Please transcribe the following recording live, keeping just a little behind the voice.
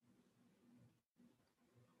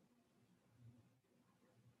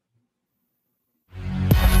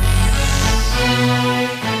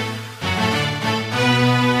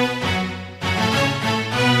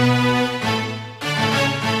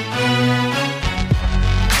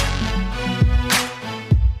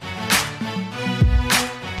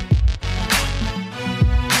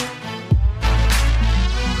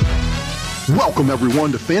Welcome,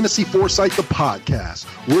 everyone, to Fantasy Foresight, the podcast.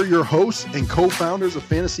 We're your hosts and co-founders of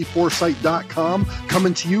FantasyForesight.com,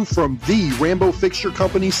 coming to you from the Rambo Fixture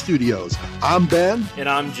Company studios. I'm Ben. And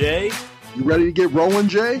I'm Jay. You ready to get rolling,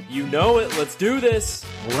 Jay? You know it. Let's do this.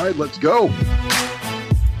 All right, let's go.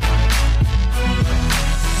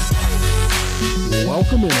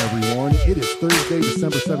 Welcome in, everyone. It is Thursday,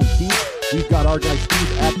 December 17th. We've got our guy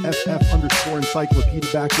Steve at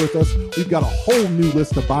FF_encyclopedia back with us. We've got a whole new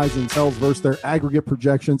list of buys and sells versus their aggregate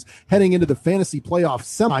projections heading into the fantasy playoff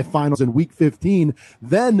semifinals in week 15.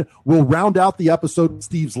 Then we'll round out the episode with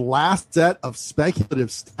Steve's last set of speculative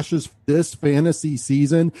stashes for this fantasy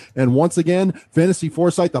season. And once again, Fantasy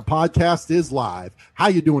Foresight, the podcast, is live. How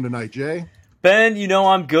you doing tonight, Jay? Ben, you know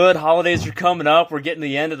I'm good. Holidays are coming up. We're getting to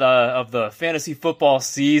the end of the fantasy football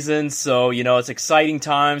season, so you know it's exciting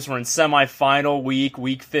times. We're in semifinal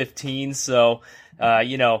week 15. So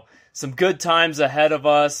some good times ahead of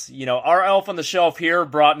us. You know, our elf on the shelf here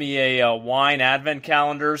brought me a wine advent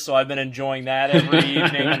calendar, so I've been enjoying that every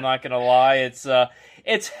evening. I'm not gonna lie,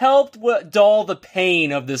 it's helped dull the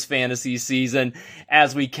pain of this fantasy season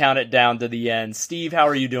as we count it down to the end. Steve, how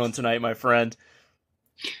are you doing tonight, my friend?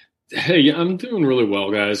 Hey, I'm doing really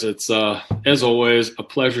well, guys. It's, as always, a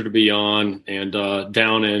pleasure to be on and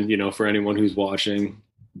down in, for anyone who's watching,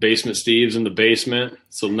 Basement Steve's in the basement.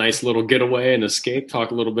 So nice little getaway and escape,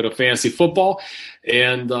 talk a little bit of fantasy football.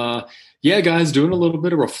 And, guys, doing a little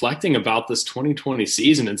bit of reflecting about this 2020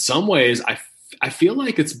 season. In some ways, I feel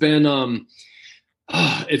like it's been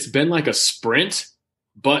like a sprint,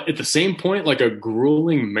 but at the same point, like a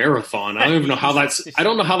grueling marathon. I don't know how that's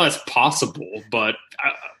possible, but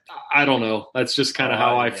I don't know. That's just kind of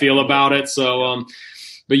how I feel about it. So,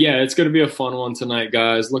 but yeah, it's going to be a fun one tonight,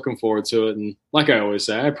 guys. Looking forward to it. And like I always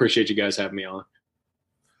say, I appreciate you guys having me on.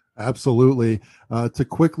 Absolutely. To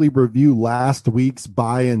quickly review last week's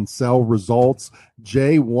buy and sell results,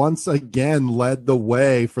 Jay once again led the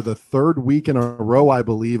way for the third week in a row, I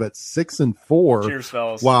believe, at 6-4. Cheers,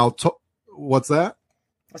 fellas. What's that?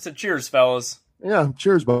 I said cheers, fellas. Yeah,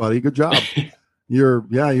 cheers, buddy. Good job. You're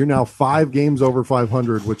now 5 games over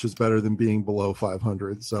 500, which is better than being below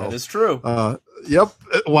 500. So that is true. Yep.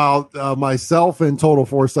 While myself and Total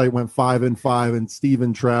Foresight went 5-5, and Steve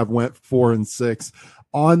and Trav went 4-6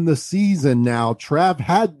 on the season. Now, Trav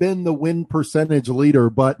had been the win percentage leader,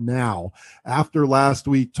 but now after last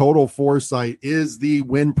week, Total Foresight is the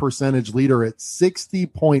win percentage leader at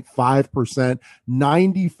 60.5%,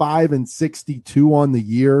 95-62 on the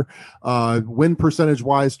year. Win percentage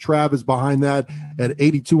wise, Trav is behind that at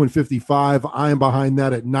 82-55. I am behind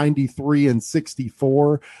that at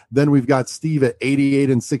 93-64. Then we've got Steve at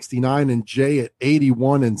 88-69 and Jay at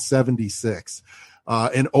 81-76.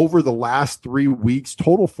 And over the last 3 weeks,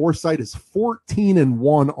 Total Foresight is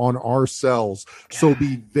 14-1 on our sells. So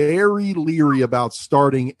be very leery about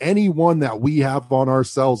starting anyone that we have on our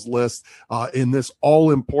sells list in this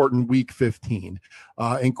all-important week 15.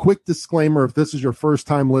 And quick disclaimer, if this is your first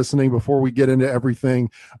time listening, before we get into everything,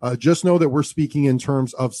 just know that we're speaking in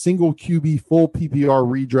terms of single QB, full PPR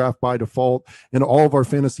redraft by default, and all of our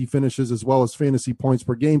fantasy finishes as well as fantasy points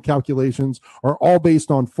per game calculations are all based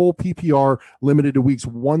on full PPR limited to weeks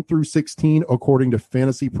 1 through 16, according to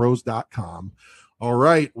fantasypros.com. All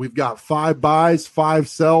right, we've got 5 buys, 5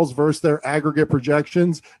 sells versus their aggregate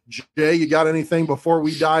projections. Jay, you got anything before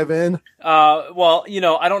we dive in? Well,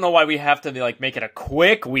 I don't know why we have to make it a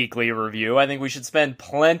quick weekly review. I think we should spend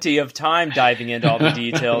plenty of time diving into all the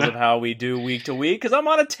details of how we do week to week, because I'm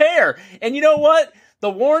on a tear. And you know what?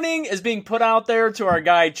 The warning is being put out there to our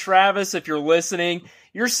guy Travis. If you're listening,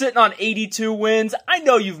 you're sitting on 82 wins. I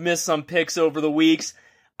know you've missed some picks over the weeks.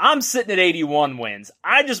 I'm sitting at 81 wins.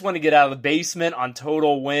 I just want to get out of the basement on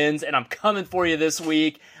total wins, and I'm coming for you this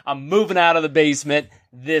week. I'm moving out of the basement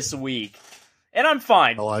this week. And I'm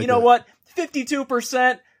fine. You know what?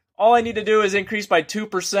 52%. All I need to do is increase by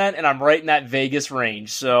 2%, and I'm right in that Vegas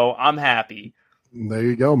range. So I'm happy. There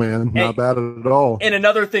you go, man. Not bad at all. And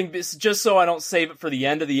another thing, just so I don't save it for the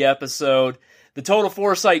end of the episode, the Total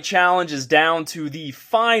Foresight Challenge is down to the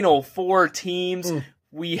final 4 teams.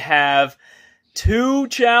 We have 2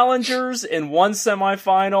 challengers in one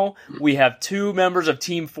semifinal. We have 2 members of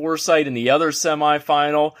Team Foresight in the other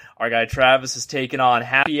semifinal. Our guy Travis is taking on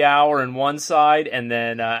Happy Hour in one side, and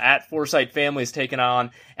then at Foresight Family is taking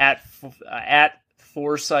on at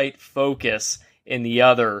Foresight Focus in the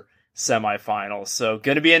other semifinals. So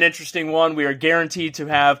going to be an interesting one. We are guaranteed to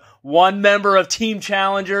have 1 member of Team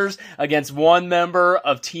Challengers against 1 member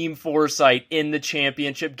of Team Foresight in the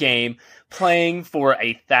championship game, playing for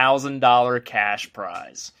 $1,000 cash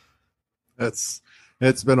prize. That's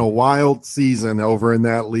It's been a wild season over in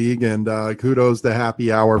that league, and kudos to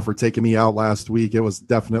Happy Hour for taking me out last week. It was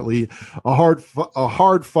definitely a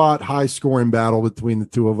hard fought, high scoring battle between the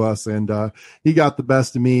two of us, and he got the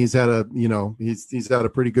best of me. He's had he's had a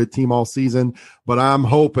pretty good team all season, but I'm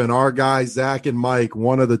hoping our guys Zach and Mike,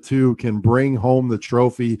 one of the two, can bring home the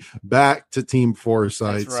trophy back to Team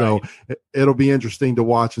Foresight. Right. So it'll be interesting to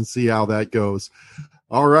watch and see how that goes.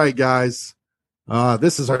 All right, guys.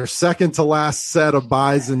 This is our second to last set of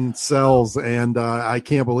buys and sells, and I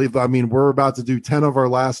can't believe, we're about to do 10 of our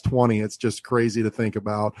last 20. It's just crazy to think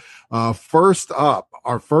about. First up,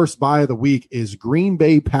 our first buy of the week is Green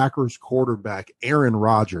Bay Packers quarterback Aaron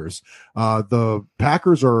Rodgers. The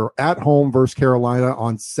Packers are at home versus Carolina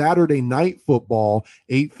on Saturday Night Football,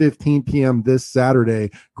 8:15 p.m. this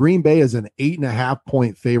Saturday. Green Bay is an 8.5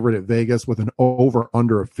 point favorite at Vegas with an over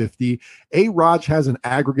under of 50. A-Rod has an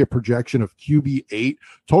aggregate projection of QB8.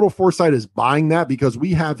 Total Foresight is buying that because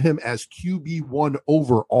we have him as QB1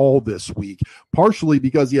 overall this week, partially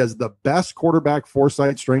because he has the best quarterback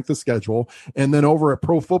Foresight strength of schedule. And then over at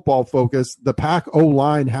Pro Football Focus, the Pack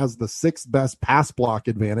O-line has the sixth best pass block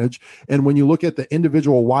advantage. And when you look at the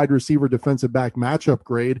individual wide receiver defensive back matchup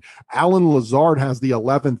grade, Alan Lazard has the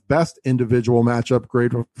 11th best individual matchup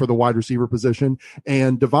grade for the wide receiver position.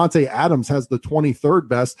 And Devontae Adams has the 23rd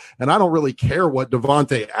best. And I don't really care what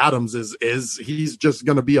Devontae Adams is. He's just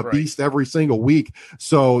going to be a beast every single week.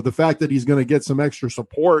 So the fact that he's going to get some extra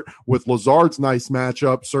support with Lazard's nice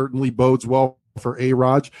matchup certainly bodes well for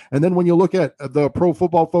A-Rod. And then when you look at the Pro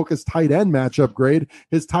Football Focus tight end matchup grade,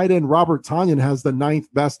 his tight end Robert Tonyan has the 9th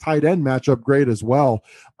best tight end matchup grade as well.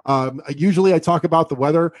 Usually I talk about the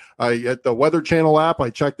weather at the Weather Channel app. I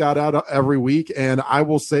check that out every week, and I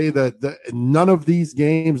will say that none of these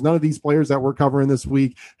games, none of these players that we're covering this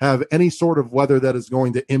week have any sort of weather that is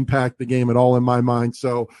going to impact the game at all in my mind.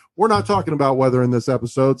 So we're not talking about weather in this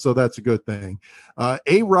episode, so that's a good thing.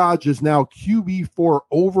 A-Rod is now QB4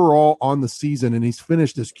 overall on the season, and he's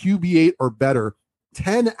finished as QB8 or better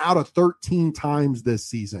 10 out of 13 times this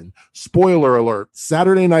season. Spoiler alert,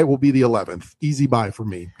 Saturday night will be the 11th. Easy buy for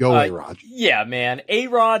me. Go A-Rod. Yeah, man.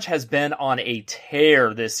 A-Rod has been on a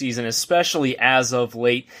tear this season, especially as of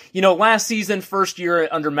late. Last season, first year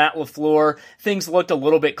under Matt LaFleur, things looked a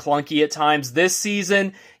little bit clunky at times. This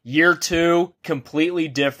season, year 2, completely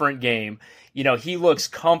different game. He looks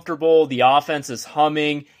comfortable. The offense is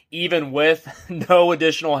humming, even with no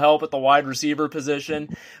additional help at the wide receiver position.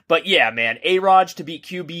 But yeah, man, A-Rod to beat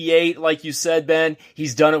QB8, like you said, Ben,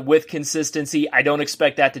 he's done it with consistency. I don't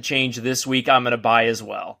expect that to change this week. I'm going to buy as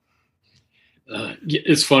well.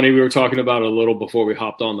 It's funny. We were talking about it a little before we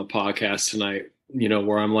hopped on the podcast tonight,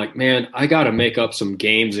 where I'm like, man, I got to make up some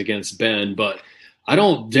games against Ben, but I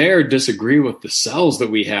don't dare disagree with the sells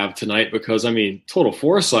that we have tonight because, Total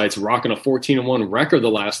Foresight's rocking a 14-1 record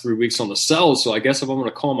the last 3 weeks on the sells. So I guess if I'm going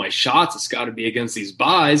to call my shots, it's got to be against these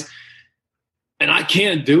buys. And I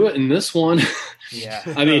can't do it in this one.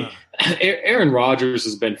 Yeah. Aaron Rodgers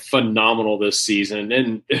has been phenomenal this season.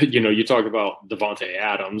 And, you talk about Devontae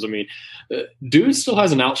Adams. Dude still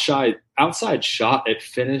has an outside shot at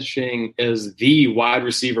finishing as the wide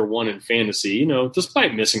receiver 1 in fantasy,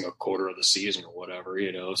 despite missing a quarter of the season or whatever,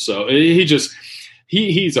 So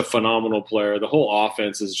he's a phenomenal player. The whole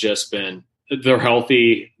offense has just been – they're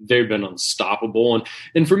healthy. They've been unstoppable.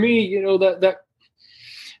 And for me,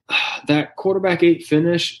 that quarterback 8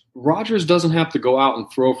 finish, Rodgers doesn't have to go out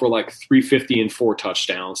and throw for like 350 and 4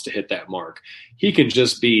 touchdowns to hit that mark. He can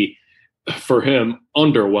just be, for him,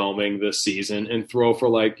 underwhelming this season and throw for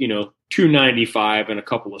 295 and a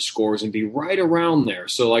couple of scores and be right around there.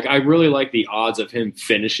 So I really like the odds of him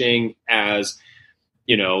finishing as,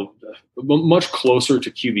 much closer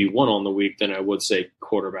to QB1 on the week than I would say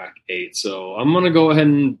quarterback 8. So I'm going to go ahead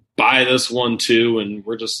and buy this one too. And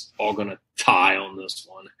we're just all going to tie on this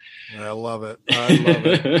one. I love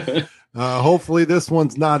it. Hopefully this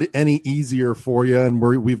one's not any easier for you. And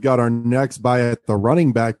we've got our next buy at the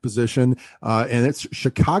running back position. And it's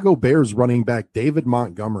Chicago Bears running back David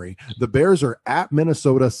Montgomery. The Bears are at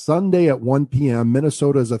Minnesota Sunday at 1 p.m.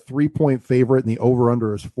 Minnesota is a 3-point favorite and the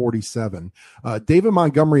over-under is 47. David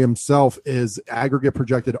Montgomery himself is aggregate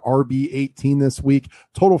projected RB18 this week.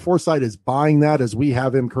 Total Foresight is buying that as we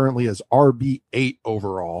have him currently as RB8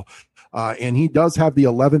 overall. And he does have the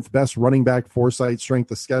 11th best running back Foresight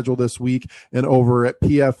strength of schedule this week. And over at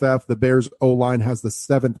PFF, the Bears O-line has the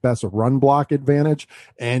 7th best run block advantage.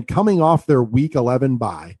 And coming off their week 11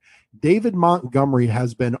 bye, David Montgomery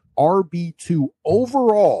has been RB2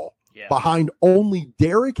 overall behind only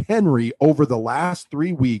Derrick Henry over the last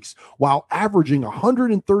 3 weeks, while averaging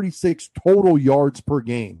 136 total yards per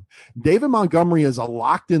game. David Montgomery is a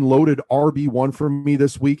locked and loaded RB1 for me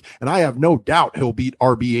this week, and I have no doubt he'll beat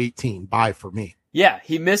RB18. Bye for me. Yeah,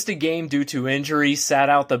 he missed a game due to injury, sat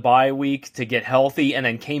out the bye week to get healthy, and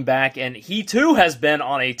then came back, and he too has been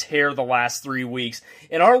on a tear the last 3 weeks.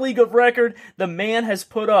 In our league of record, the man has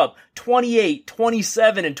put up 28,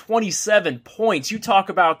 27, and 27 points. You talk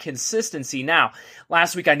about consistency. Now,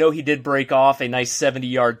 last week I know he did break off a nice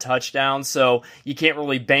 70-yard touchdown, so you can't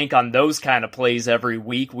really bank on those kind of plays every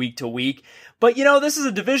week, week to week. But, this is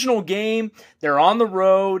a divisional game. They're on the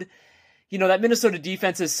road. That Minnesota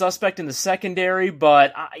defense is suspect in the secondary,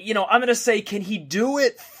 but, I'm going to say, can he do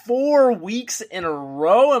it 4 weeks in a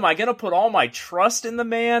row? Am I going to put all my trust in the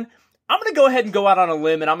man? I'm going to go ahead and go out on a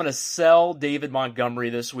limb, and I'm going to sell David Montgomery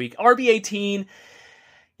this week. RB18,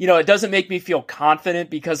 it doesn't make me feel confident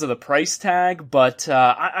because of the price tag, but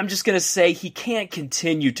I'm just going to say he can't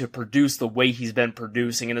continue to produce the way he's been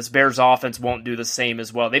producing, and this Bears offense won't do the same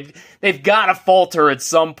as well. They've got to falter at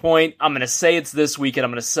some point. I'm going to say it's this week, and I'm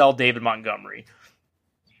going to sell David Montgomery.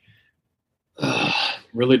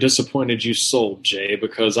 Really disappointed you sold, Jay,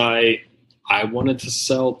 because I wanted to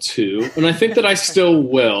sell too, and I think that I still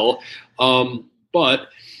will. But,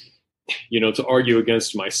 to argue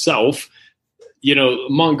against myself,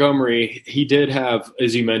 Montgomery, he did have,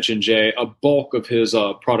 as you mentioned, Jay, a bulk of his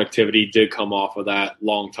productivity did come off of that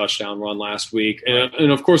long touchdown run last week.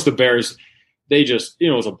 And of course, the Bears, they just, it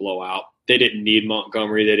was a blowout. They didn't need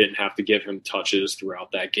Montgomery. They didn't have to give him touches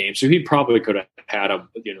throughout that game. So he probably could have had an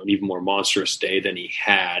even more monstrous day than he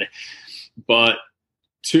had. But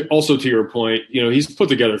to your point, he's put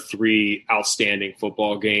together 3 outstanding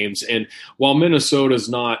football games. And while Minnesota's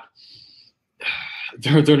not –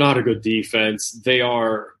 they're not a good defense. They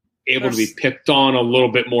are able to be picked on a little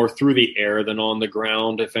bit more through the air than on the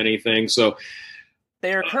ground, if anything. So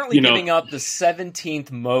they are currently giving up the 17th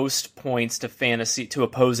most points to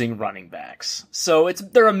opposing running backs. So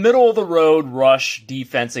they're a middle of the road rush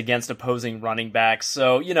defense against opposing running backs.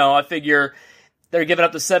 So, I figure they're giving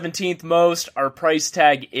up the 17th most. Our price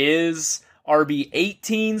tag is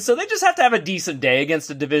RB18. So they just have to have a decent day against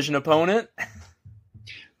a division opponent.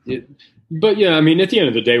 But yeah, at the end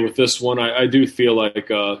of the day with this one, I do feel like,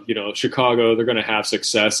 Chicago, they're going to have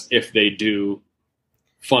success if they do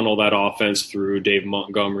funnel that offense through Dave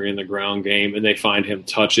Montgomery in the ground game and they find him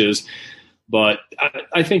touches. But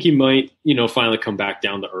I think he might, finally come back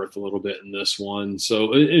down to earth a little bit in this one.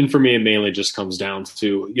 So, and for me, it mainly just comes down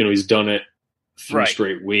to, he's done it 3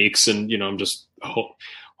 straight weeks. And, I'm just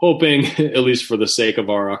hoping, at least for the sake of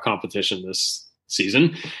our competition this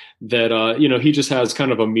season, that, he just has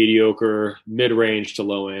kind of a mediocre mid-range to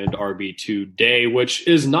low-end RB2 day, which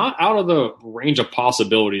is not out of the range of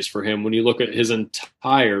possibilities for him when you look at his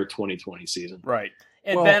entire 2020 season. Right.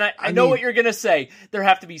 And Ben, I know what you're going to say. There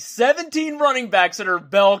have to be 17 running backs that are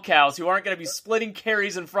bell cows who aren't going to be splitting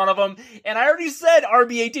carries in front of them. And I already said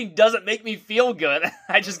RB18 doesn't make me feel good.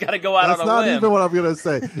 I just got to go out on a limb. That's not even what I'm going to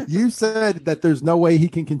say. You said that there's no way he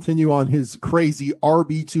can continue on his crazy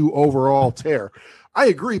RB2 overall tear. I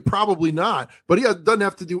agree, probably not, but he doesn't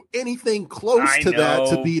have to do anything close to that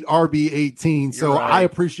to beat RB18. So I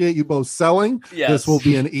appreciate you both selling. Yes. This will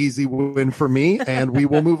be an easy win for me, and we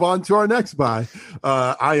will move on to our next buy.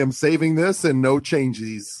 I am saving this and no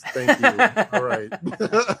changes. Thank you. All right.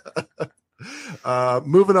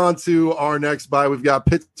 Moving on to our next buy, we've got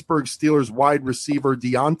Pittsburgh Steelers wide receiver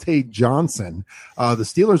Deontay Johnson. The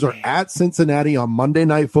Steelers are at Cincinnati on Monday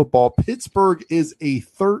Night Football. Pittsburgh is a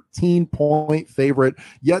 13-point favorite,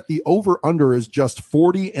 yet the over-under is just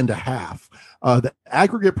 40.5. The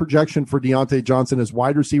aggregate projection for Deontay Johnson is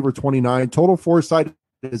wide receiver 29. Total foresight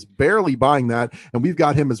is barely buying that, and we've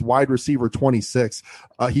got him as wide receiver 26.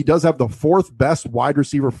 He does have the 4th best wide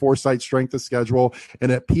receiver foresight strength of schedule,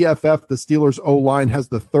 and at PFF, the Steelers O-line has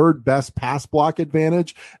the 3rd best pass block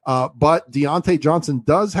advantage, but Deontay Johnson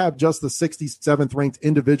does have just the 67th ranked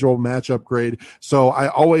individual matchup grade, so I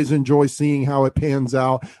always enjoy seeing how it pans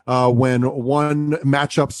out when one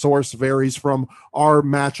matchup source varies from our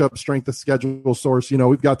matchup strength of schedule source.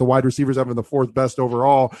 We've got the wide receivers having the 4th best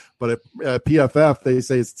overall, but at PFF, they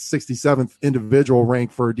say it's 67th individual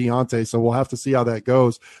rank for Deontay, so we'll have to see how that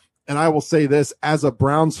goes. And I will say this as a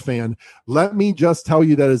Browns fan, let me just tell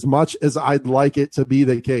you that as much as I'd like it to be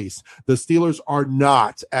the case, the Steelers are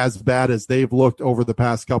not as bad as they've looked over the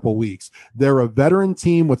past couple weeks. They're a veteran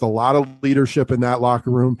team with a lot of leadership in that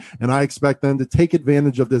locker room, and I expect them to take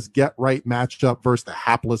advantage of this get-right matchup versus the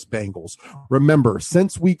hapless Bengals. Remember,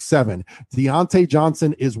 since week 7, Diontae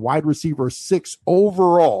Johnson is wide receiver 6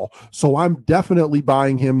 overall, so I'm definitely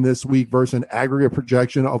buying him this week versus an aggregate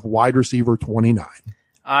projection of wide receiver 29.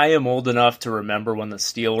 I am old enough to remember when the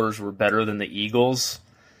Steelers were better than the Eagles,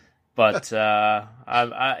 but the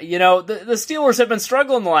Steelers have been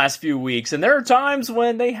struggling the last few weeks, and there are times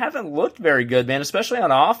when they haven't looked very good, man, especially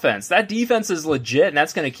on offense. That defense is legit, and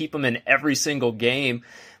that's going to keep them in every single game.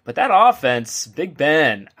 But that offense, Big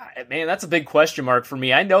Ben, man, that's a big question mark for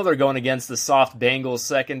me. I know they're going against the soft Bengals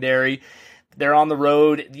secondary. They're on the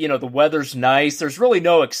road. The weather's nice. There's really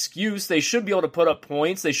no excuse. They should be able to put up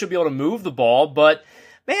points. They should be able to move the ball, but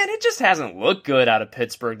man, it just hasn't looked good out of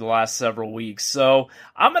Pittsburgh the last several weeks. So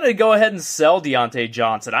I'm going to go ahead and sell Diontae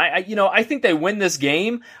Johnson. I think they win this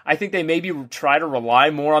game. I think they maybe try to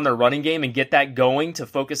rely more on their running game and get that going to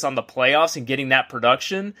focus on the playoffs and getting that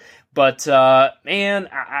production. But, man,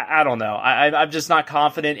 I don't know. I'm just not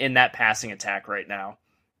confident in that passing attack right now.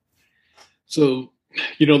 So,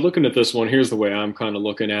 looking at this one, here's the way I'm kind of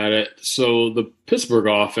looking at it. So the Pittsburgh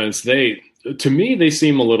offense, to me, they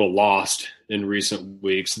seem a little lost in recent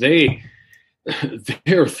weeks.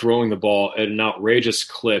 They're throwing the ball at an outrageous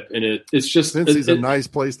clip, and it's just Cincy's a nice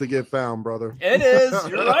place to get found, brother. It is.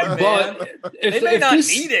 You're right, man. They may not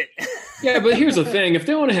need it. Yeah, but here's the thing: if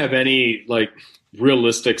they want to have any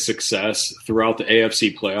realistic success throughout the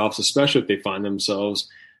AFC playoffs, especially if they find themselves,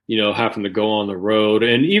 having to go on the road,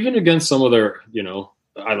 and even against some of their,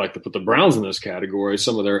 I like to put the Browns in this category,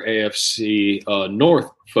 some of their AFC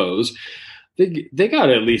North foes. They got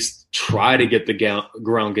to at least try to get the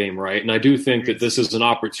ground game right. And I do think that this is an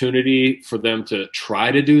opportunity for them to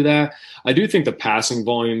try to do that. I do think the passing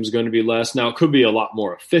volume is going to be less. Now, it could be a lot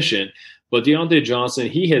more efficient, but Diontae Johnson,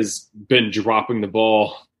 he has been dropping the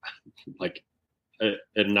ball at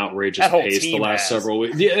an outrageous pace the last several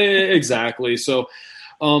weeks. Yeah, exactly. So,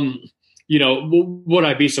 would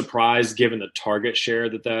I be surprised given the target share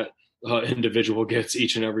that individual gets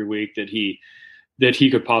each and every week that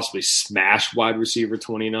he could possibly smash wide receiver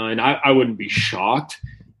 29. I wouldn't be shocked,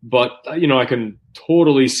 but, I can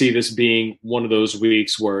totally see this being one of those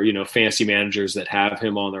weeks where, fantasy managers that have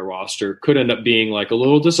him on their roster could end up being a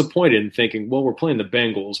little disappointed and thinking, well, we're playing the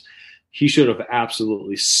Bengals. He should have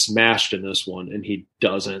absolutely smashed in this one, and he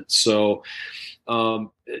doesn't. So, I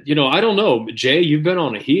don't know. Jay, you've been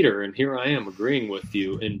on a heater, and here I am agreeing with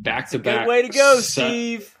you in back-to-back. Good way to go,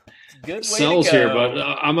 Steve. Good way sells to go. Here, but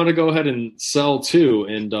I'm going to go ahead and sell too.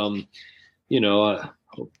 And, I'm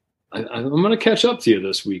going to catch up to you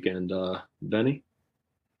this weekend, Benny.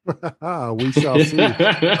 We shall see.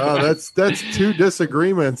 That's 2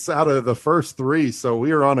 disagreements out of the first 3, so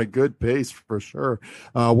we are on a good pace for sure.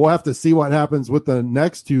 We'll have to see what happens with the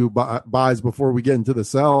next 2 buys before we get into the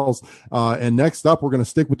sells. And next up, we're going to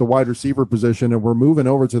stick with the wide receiver position, and we're moving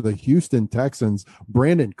over to the Houston Texans.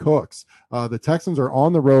 Brandon Cooks. The Texans are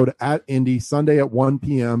on the road at Indy Sunday at 1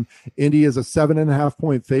 p.m. Indy is a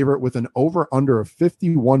 7.5-point favorite with an over-under of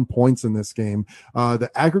 51 points in this game. The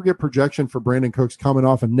aggregate projection for Brandon Cooks coming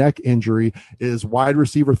off a neck injury is wide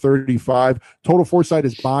receiver 35. Total Foresight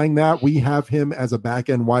is buying that. We have him as a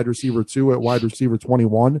back-end wide receiver 2 at wide receiver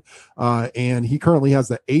 21. And he currently has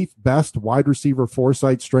the 8th best wide receiver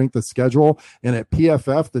Foresight strength of schedule. And at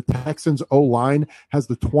PFF, the Texans O-line has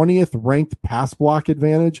the 20th ranked pass block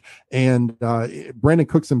advantage. And Brandon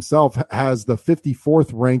Cooks himself has the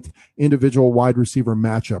 54th ranked individual wide receiver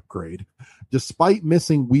matchup grade. Despite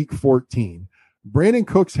missing week 14, Brandon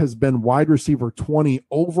Cooks has been wide receiver 20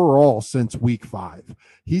 overall since week 5.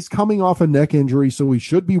 He's coming off a neck injury, so he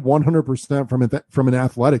should be 100% from an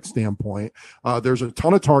athletic standpoint. There's a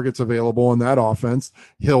ton of targets available in that offense.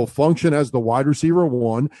 He'll function as the wide receiver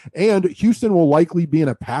 1, and Houston will likely be in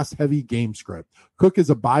a pass-heavy game script. Cook is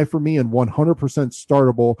a buy for me and 100%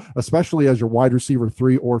 startable, especially as your wide receiver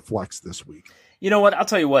 3 or flex this week. You know what? I'll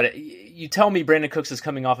tell you what. You tell me Brandon Cooks is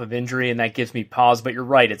coming off of injury, and that gives me pause. But you're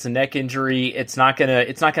right; it's a neck injury. It's not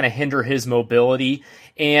gonna hinder his mobility.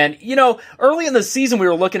 And early in the season, we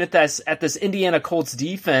were looking at this Indiana Colts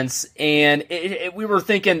defense, and we were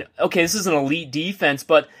thinking, okay, this is an elite defense,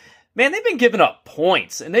 but man, they've been giving up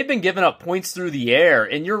points, and they've been giving up points through the air.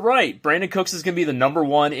 And you're right; Brandon Cooks is going to be the number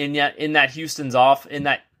 1 in that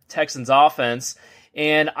Texans offense.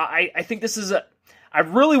 And I think this is I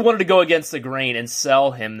really wanted to go against the grain and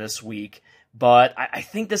sell him this week, But I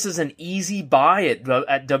think this is an easy buy at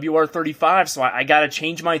WR35, so I got to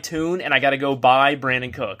change my tune, and I got to go buy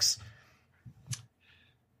Brandin Cooks.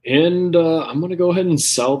 And I'm going to go ahead and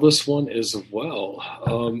sell this one as well.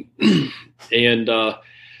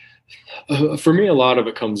 For me, a lot of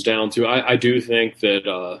it comes down to I do think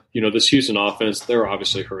that, this Houston offense, they're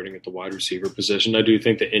obviously hurting at the wide receiver position. I do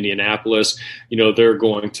think that Indianapolis, they're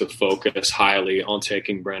going to focus highly on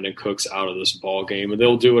taking Brandin Cooks out of this ball game, and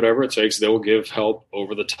they'll do whatever it takes. They'll give help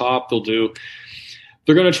over the top.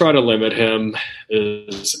 They're going to try to limit him,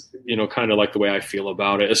 is kind of like the way I feel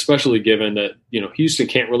about it, especially given that, Houston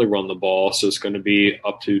can't really run the ball. So it's going to be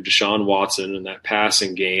up to Deshaun Watson in that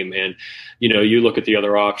passing game. And, you look at the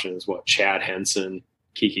other options, Chad Henson,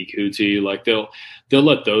 Kiki Kuti, like they'll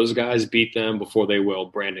let those guys beat them before they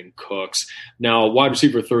will Brandin Cooks. Now, wide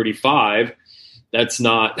receiver 35, that's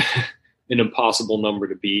not an impossible number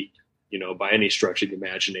to beat, by any stretch of the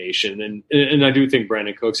imagination. And I do think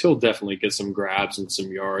Brandin Cooks, he'll definitely get some grabs and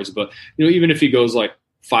some yards, but even if he goes like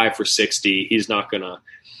 5 for 60, he's not going to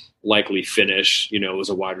likely finish, as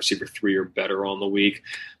a wide receiver 3 or better on the week.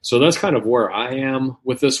 So that's kind of where I am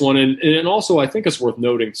with this one. And also I think it's worth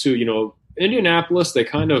noting too, Indianapolis, they've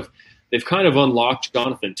kind of unlocked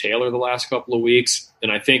Jonathan Taylor the last couple of weeks.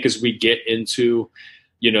 And I think as we get into,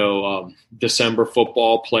 December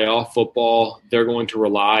football, playoff football, they're going to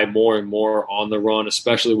rely more and more on the run,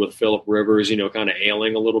 especially with Phillip Rivers, kind of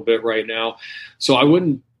ailing a little bit right now. So I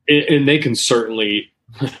wouldn't, and they can certainly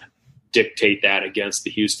dictate that against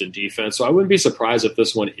the Houston defense. So I wouldn't be surprised if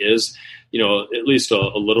this one is, at least a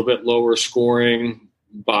little bit lower scoring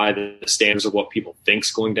by the standards of what people think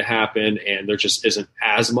is going to happen. And there just isn't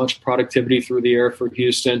as much productivity through the air for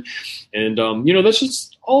Houston. And, that's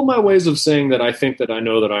just all my ways of saying that I think that I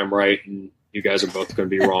know that I'm right. And you guys are both going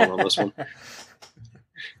to be wrong on this one.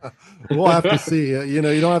 We'll have to see. You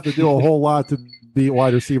don't have to do a whole lot to be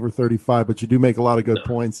wide receiver 35, but you do make a lot of good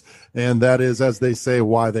points, and that is, as they say,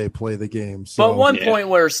 why they play the game. So, but one point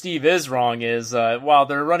where Steve is wrong is while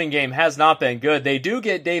their running game has not been good, they do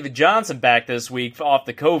get David Johnson back this week off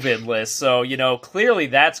the COVID list. So, clearly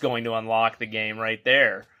that's going to unlock the game right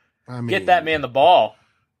there. Get that man the ball.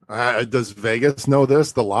 Does Vegas know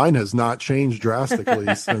this? The line has not changed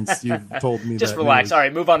drastically since you've told me. Just that relax. news. All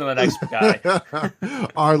right, move on to the next guy.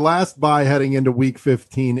 Our last buy heading into Week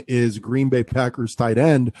 15 is Green Bay Packers tight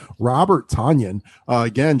end Robert Tonyan.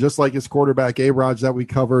 Again, just like his quarterback A-Raj that we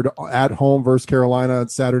covered at home versus Carolina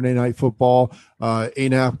at Saturday Night Football,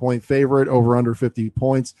 8.5 point favorite, over under 50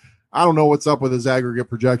 points. I don't know what's up with his aggregate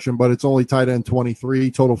projection, but it's only tight end 23.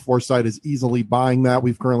 Total Foresight is easily buying that.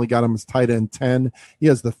 We've currently got him as tight end 10. He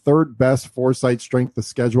has the third best Foresight strength of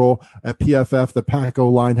schedule. At PFF, the Paco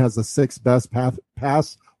line has the sixth best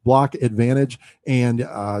pass block advantage, and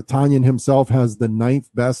Tonyan himself has the ninth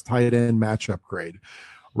best tight end matchup grade.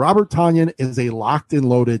 Robert Tonyan is a locked and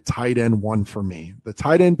loaded tight end 1 for me. The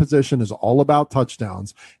tight end position is all about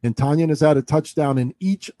touchdowns, and Tonyan has had a touchdown in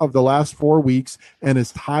each of the last 4 weeks and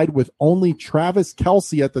is tied with only Travis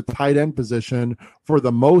Kelce at the tight end position for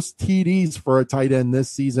the most TDs for a tight end this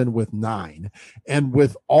season with 9. And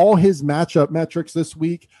with all his matchup metrics this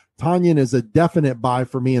week, Tonyan is a definite buy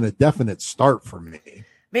for me and a definite start for me.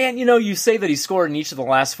 Man, you say that he scored in each of the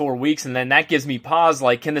last 4 weeks, and then that gives me pause.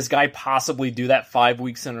 Like, can this guy possibly do that 5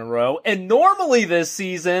 weeks in a row? And normally this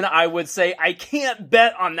season, I would say I can't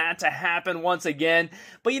bet on that to happen once again.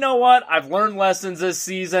 But you know what? I've learned lessons this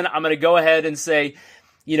season. I'm going to go ahead and say,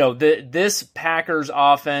 this Packers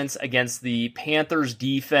offense against the Panthers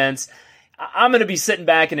defense, I'm going to be sitting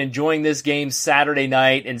back and enjoying this game Saturday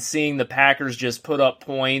night and seeing the Packers just put up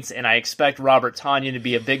points, and I expect Robert Tonyan to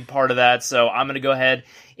be a big part of that, so I'm going to go ahead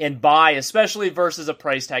and buy, especially versus a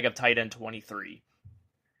price tag of tight end 23.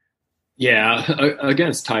 Yeah,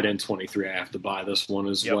 against tight end 23, I have to buy this one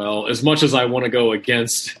as well. As much as I want to go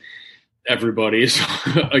against everybody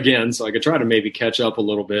again, so I could try to maybe catch up a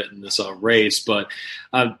little bit in this race, but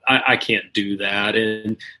I can't do that.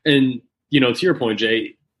 And to your point,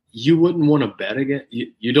 Jay, you wouldn't want to bet again.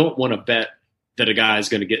 You don't want to bet that a guy is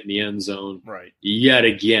going to get in the end zone yet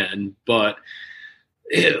again. But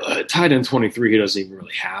tight end 23, he doesn't even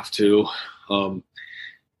really have to.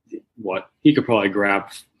 He could probably grab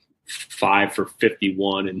 5 for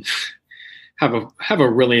 51 and have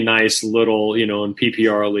a really nice little, in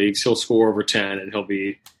PPR leagues, he'll score over 10 and he'll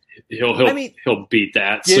beat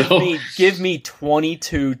that. Give me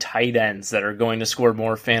 22 tight ends that are going to score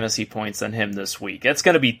more fantasy points than him this week. It's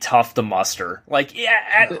going to be tough to muster.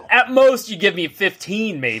 At most you give me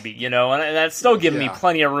 15 maybe, and that's still giving me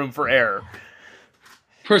plenty of room for error.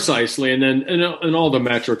 Precisely, and then and all the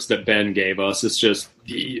metrics that Ben gave us, it's just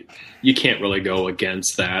you can't really go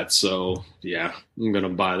against that. So yeah, I'm gonna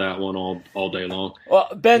buy that one all day long. Well,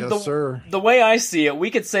 Ben, Yes, the way I see it,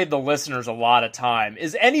 we could save the listeners a lot of time.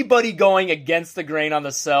 Is anybody going against the grain on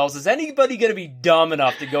the sells? Is anybody going to be dumb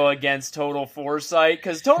enough to go against Total Foresight?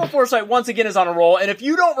 Because Total Foresight once again is on a roll. And if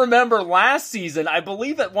you don't remember last season, I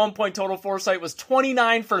believe at one point Total Foresight was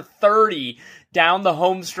 29 for 30 down the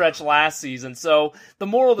home stretch last season. So the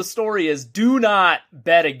moral of the story is do not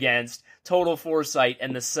bet against Total Foresight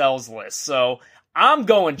and the sells list. So I'm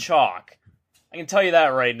going chalk. I can tell you that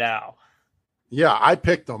right now. Yeah, I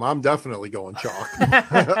picked them. I'm definitely going chalk.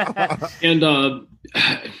 And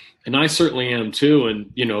I certainly am too.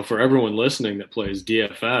 And, for everyone listening that plays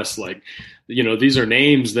DFS, these are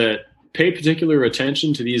names that pay particular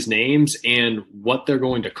attention to these names and what they're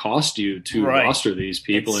going to cost you to roster these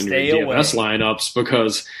people in your DFS lineups,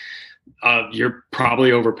 because you're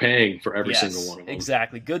probably overpaying for every single one of them.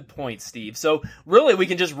 Exactly. Good point, Steve. So really we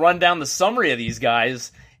can just run down the summary of these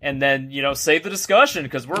guys and then, save the discussion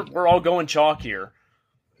because we're all going chalk here.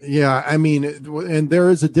 Yeah, I mean, and there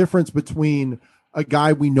is a difference between a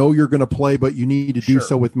guy we know you're going to play, but you need to do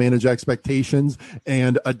so with managed expectations,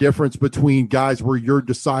 and a difference between guys where you're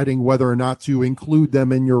deciding whether or not to include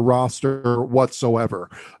them in your roster whatsoever.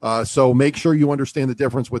 So make sure you understand the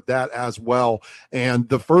difference with that as well. And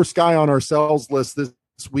the first guy on our sells list this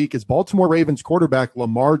week is Baltimore Ravens quarterback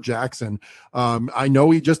Lamar Jackson. I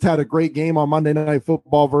know he just had a great game on Monday Night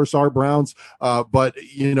Football versus our Browns, but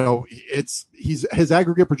his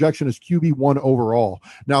aggregate projection is QB1 overall.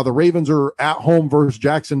 Now the Ravens are at home versus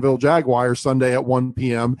Jacksonville Jaguars Sunday at 1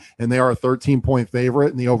 p.m. and they are a 13-point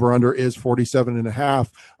favorite, and the over/under is 47.5.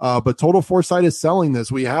 But Total Foresight is selling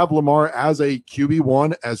this. We have Lamar as a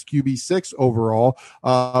QB1, as QB6 overall.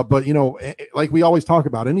 But like we always talk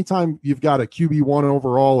about, anytime you've got a QB1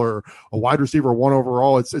 overall or a wide receiver 1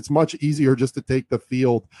 overall, it's much easier just to take the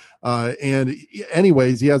field. And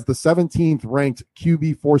anyways, he has the 17th ranked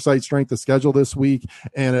QB Foresight strength of schedule this week.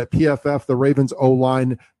 And at PFF, the Ravens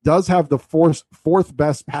O-line does have the fourth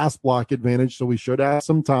best pass block advantage, so we should have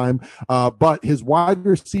some time. But his wide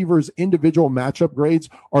receivers' individual matchup grades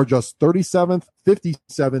are just 37th,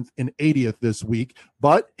 57th, and 80th this week.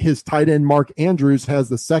 But his tight end, Mark Andrews, has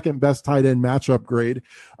the second best tight end matchup grade.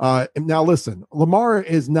 Now, listen, Lamar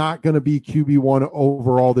is not going to be QB1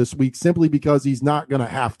 overall this week simply because he's not going to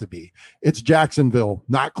have to be. It's Jacksonville,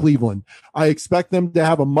 not Cleveland. I expect them to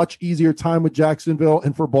have a much easier time with Jacksonville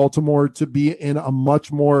and for Baltimore to be in a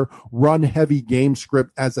much more run-heavy game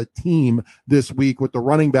script as a team this week with the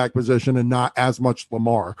running back position and not as much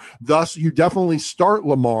Lamar. Thus, you definitely start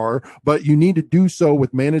Lamar, but you need to do so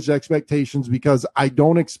with managed expectations because I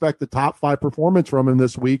don't expect the top 5 performance from him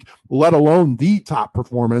this week, let alone the top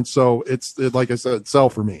performance. So it's like I said, sell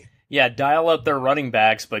for me. Yeah, dial up their running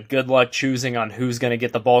backs, but good luck choosing on who's going to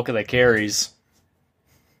get the bulk of the carries.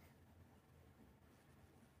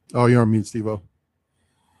 Oh, you're on mute, Steve-O.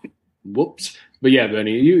 Whoops. But yeah,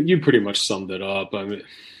 Benny, you pretty much summed it up.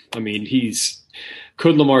 I mean,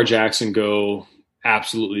 could Lamar Jackson go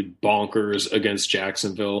absolutely bonkers against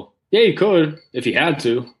Jacksonville? Yeah, he could if he had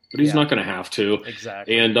to, but he's not going to have to.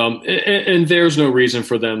 Exactly. And there's no reason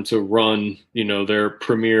for them to run, their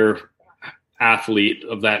premier athlete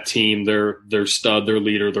of that team, their stud, their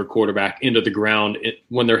leader, their quarterback into the ground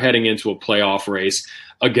when they're heading into a playoff race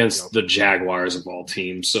against the Jaguars of all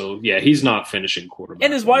teams. So, yeah, he's not finishing quarterback.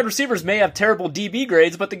 And his wide receivers may have terrible DB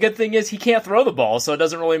grades, but the good thing is he can't throw the ball, so it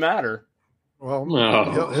doesn't really matter. Well,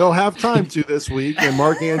 he'll have time to this week, and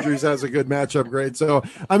Mark Andrews has a good matchup grade. So,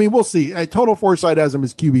 I mean, we'll see. Total Foresight has him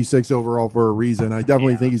as QB6 overall for a reason. I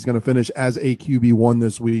definitely think he's going to finish as a QB1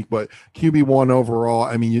 this week, but QB1 overall,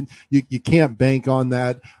 I mean, you can't bank on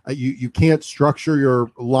that. You can't structure your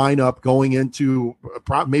lineup going into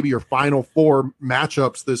maybe your final 4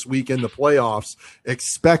 matchups this week in the playoffs,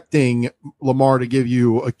 expecting Lamar to give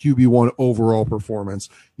you a QB1 overall performance.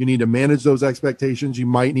 You need to manage those expectations. You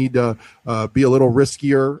might need to be a little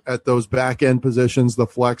riskier at those back end positions, the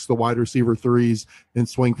flex, the wide receiver 3s, and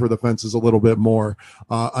swing for the fences a little bit more.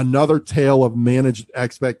 Another tale of managed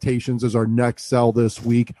expectations is our next sell this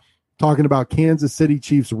week. Talking about Kansas City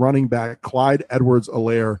Chiefs running back Clyde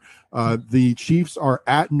Edwards-Helaire. The Chiefs are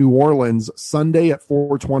at New Orleans Sunday at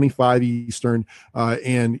 4:25 Eastern,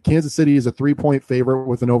 and Kansas City is a 3-point favorite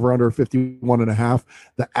with an over-under of 51.5.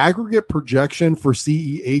 The aggregate projection for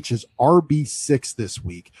CEH is RB6 this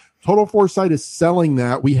week. Total Foresight is selling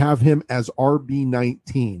that. We have him as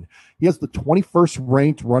RB19. He has the 21st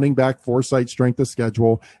ranked running back Foresight strength of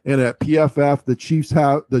schedule, and at PFF,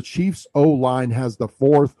 the Chiefs O-line has the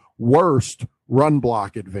 4th worst run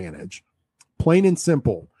block advantage. Plain and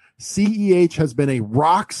simple. CEH has been a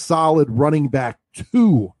rock solid running back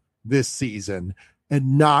 2 this season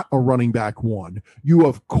and not a running back 1. You,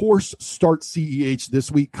 of course, start CEH this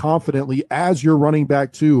week confidently as your running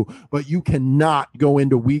back 2, but you cannot go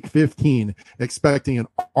into week 15 expecting an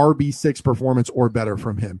RB6 performance or better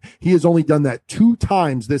from him. He has only done that 2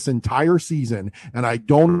 times this entire season, and I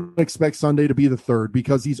don't expect Sunday to be the third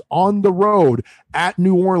because he's on the road at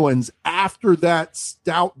New Orleans after that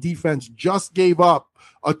stout defense just gave up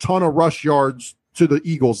a ton of rush yards to the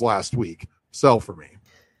Eagles last week. Sell for me.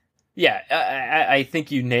 Yeah, I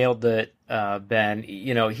think you nailed it, Ben.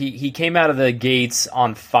 You know, he came out of the gates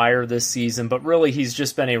on fire this season, but really he's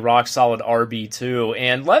just been a rock-solid RB2.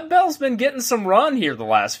 And Lev Bell's been getting some run here the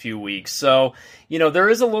last few weeks. So, you know, there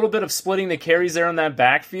is a little bit of splitting the carries there in that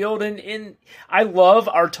backfield. And I love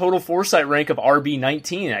our total foresight rank of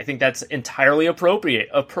RB19. I think that's entirely appropriate.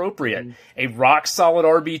 A rock-solid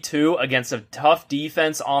RB2 against a tough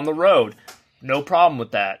defense on the road. No problem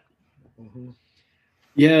with that. Mm-hmm.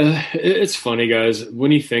 Yeah, it's funny, guys.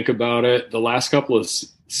 When you think about it, the last couple of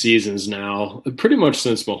seasons now, pretty much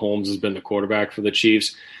since Mahomes has been the quarterback for the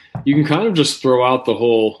Chiefs, you can kind of just throw out the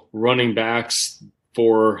whole running backs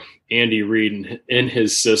for Andy Reid in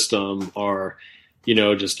his system are, you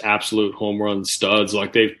know, just absolute home run studs.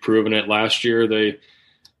 Like they've proven it last year. They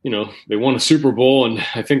won a Super Bowl, and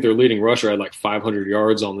I think their leading rusher had like 500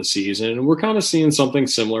 yards on the season. And we're kind of seeing something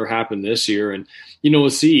similar happen this year. And, you know,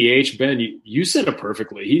 with CEH, Ben, you said it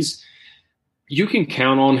perfectly. You can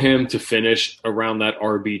count on him to finish around that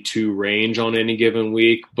RB2 range on any given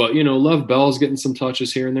week. But, you know, Lev Bell's getting some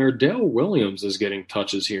touches here and there. Dale Williams is getting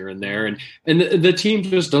touches here and there. And the team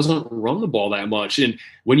just doesn't run the ball that much. And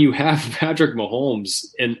when you have Patrick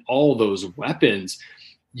Mahomes and all those weapons –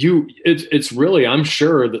 it's really, I'm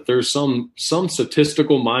sure that there's some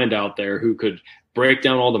statistical mind out there who could break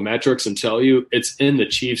down all the metrics and tell you it's in the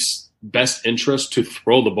Chiefs' best interest to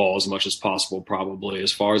throw the ball as much as possible, probably,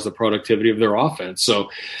 as far as the productivity of their offense. So,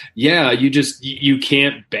 yeah, you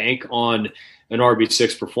can't bank on an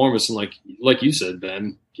RB6 performance. And like you said,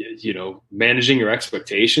 Ben, you know, managing your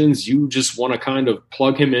expectations, you just want to kind of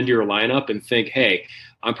plug him into your lineup and think, hey,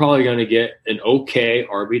 I'm probably going to get an okay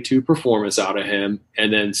RB2 performance out of him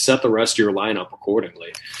and then set the rest of your lineup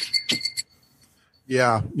accordingly.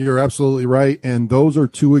 Yeah, you're absolutely right. And those are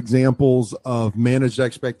 2 examples of managed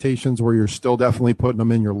expectations where you're still definitely putting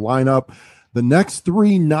them in your lineup. The next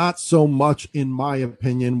 3, not so much, in my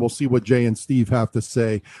opinion. We'll see what Jay and Steve have to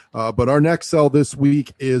say. But our next sell this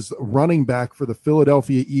week is running back for the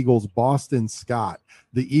Philadelphia Eagles, Boston Scott.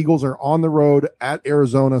 The Eagles are on the road at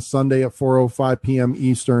Arizona Sunday at 4:05 p.m.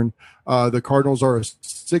 Eastern. The Cardinals are a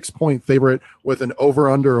 6-point favorite with an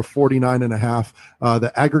over-under of 49.5.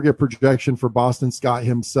 The aggregate projection for Boston Scott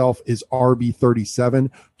himself is RB37.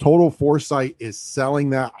 Total Foresight is selling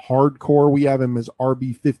that hardcore. We have him as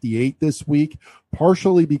RB58 this week,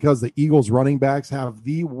 partially because the Eagles running backs have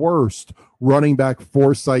the worst running back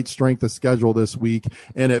Foresight strength of schedule this week.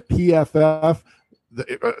 And at PFF,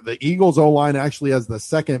 the Eagles O-line actually has the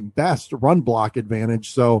second best run block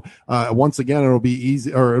advantage. So once again, it'll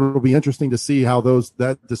be interesting to see how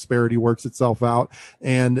that disparity works itself out.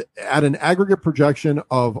 And at an aggregate projection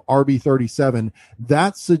of RB37,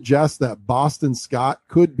 that suggests that Boston Scott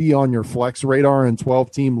could be on your flex radar in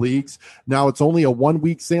 12-team leagues. Now, it's only a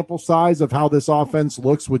 1-week sample size of how this offense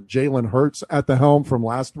looks with Jalen Hurts at the helm from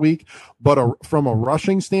last week. But from a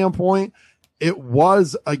rushing standpoint, it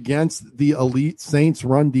was against the elite Saints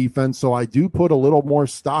run defense, so I do put a little more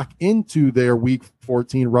stock into their week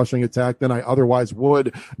 14 rushing attack than I otherwise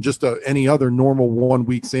would just any other normal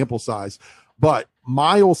 1-week sample size. But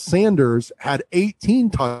Miles Sanders had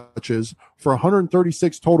 18 touches for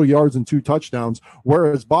 136 total yards and 2 touchdowns,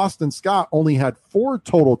 whereas Boston Scott only had 4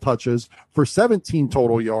 total touches for 17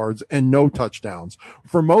 total yards and no touchdowns.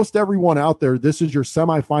 For most everyone out there, this is your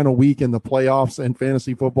semifinal week in the playoffs and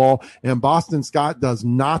fantasy football, and Boston Scott does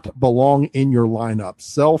not belong in your lineup.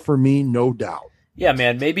 Sell for me, no doubt. Yeah,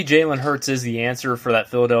 man, maybe Jalen Hurts is the answer for that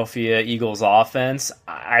Philadelphia Eagles offense.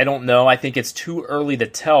 I don't know. I think it's too early to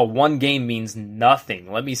tell. 1 game means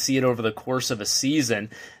nothing. Let me see it over the course of a season.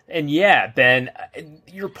 And yeah, Ben,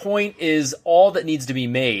 your point is all that needs to be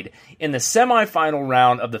made. In the semifinal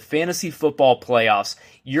round of the fantasy football playoffs,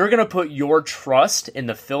 you're going to put your trust in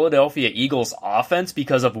the Philadelphia Eagles offense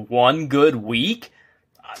because of 1 good week?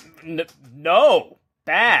 No.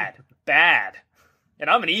 Bad. And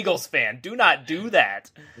I'm an Eagles fan. Do not do that.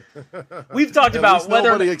 We've talked about whether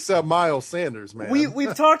nobody except Miles Sanders, man.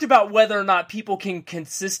 We've talked about whether or not people can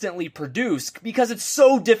consistently produce because it's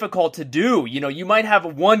so difficult to do. You know, you might have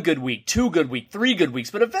 1 good week, 2 good weeks, 3 good weeks,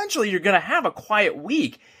 but eventually you're going to have a quiet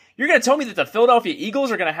week. You're going to tell me that the Philadelphia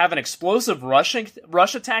Eagles are going to have an explosive rush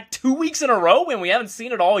attack 2 weeks in a row when we haven't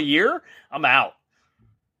seen it all year? I'm out.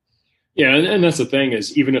 Yeah, and that's the thing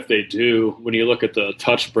is, even if they do, when you look at the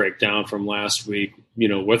touch breakdown from last week,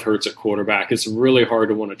 with Hurts at quarterback, it's really hard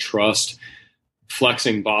to want to trust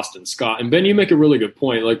flexing Boston Scott. And Ben, you make a really good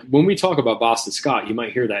point. Like when we talk about Boston Scott, you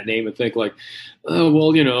might hear that name and think like, oh,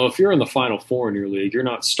 well, if you're in the Final Four in your league, you're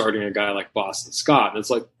not starting a guy like Boston Scott. And it's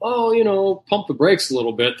like, oh, pump the brakes a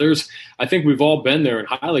little bit. I think we've all been there in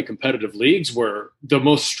highly competitive leagues where the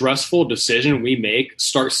most stressful decision we make,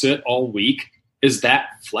 start sit all week, is that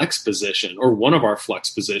flex position or one of our flex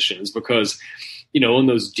positions, because in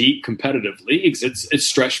those deep competitive leagues, it's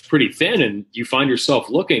stretched pretty thin, and you find yourself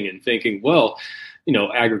looking and thinking, well,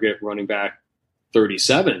 aggregate running back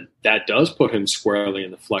 37, that does put him squarely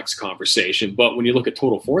in the flex conversation. But when you look at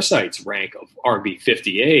Total Foresight's rank of RB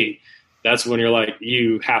 58, that's when you're like,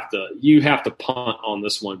 you have to punt on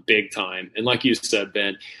this one big time. And like you said,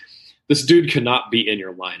 Ben, this dude cannot be in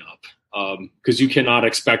your lineup because you cannot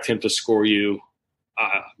expect him to score you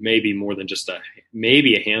maybe more than just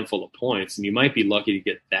maybe a handful of points, and you might be lucky to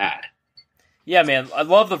get that. Yeah, man, I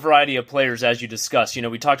love the variety of players as you discussed.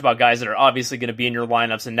 We talked about guys that are obviously going to be in your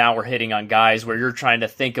lineups, and now we're hitting on guys where you're trying to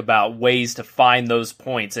think about ways to find those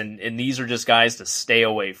points, and these are just guys to stay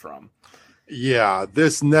away from. Yeah,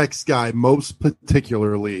 this next guy, most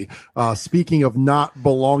particularly, speaking of not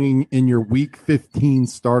belonging in your Week 15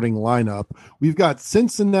 starting lineup, we've got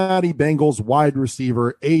Cincinnati Bengals wide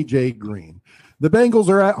receiver A.J. Green. The Bengals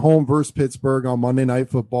are at home versus Pittsburgh on Monday Night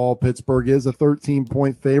Football. Pittsburgh is a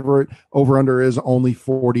 13-point favorite. Over-under is only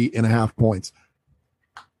 40.5 points.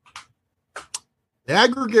 The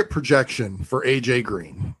aggregate projection for A.J.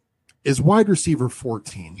 Green is wide receiver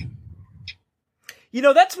 14.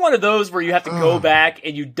 That's one of those where you have to go back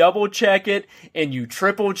and you double-check it and you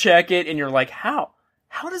triple-check it, and you're like, how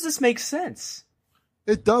does this make sense?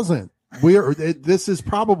 It doesn't. This is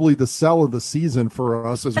probably the sell of the season for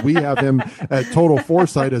us, as we have him at Total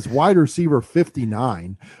Foresight as wide receiver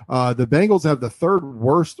 59. The Bengals have the third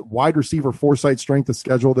worst wide receiver foresight strength of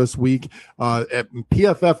schedule this week.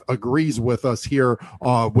 PFF agrees with us here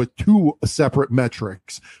with two separate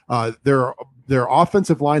metrics. Their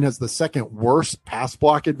offensive line has the second worst pass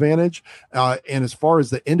block advantage. And as far as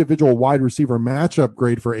the individual wide receiver matchup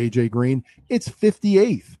grade for A.J. Green, it's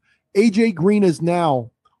 58th. A.J. Green is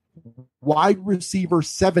now wide receiver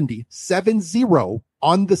 70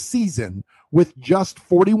 on the season with just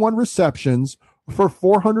 41 receptions for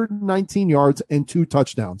 419 yards and 2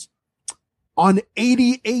 touchdowns on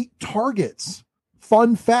 88 targets.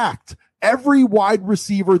 Fun fact, every wide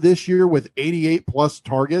receiver this year with 88 plus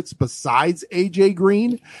targets besides A.J.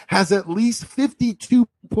 Green has at least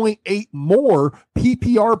 52.8 more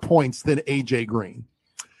PPR points than A.J. Green.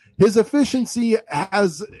 His efficiency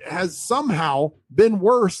has somehow been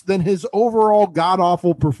worse than his overall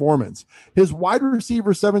god-awful performance. His wide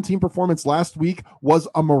receiver 17 performance last week was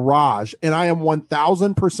a mirage, and I am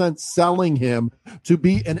 1,000% selling him to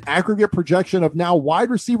be an aggregate projection of now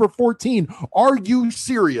wide receiver 14. Are you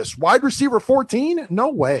serious? Wide receiver 14? No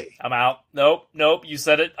way. I'm out. Nope. You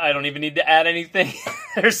said it. I don't even need to add anything.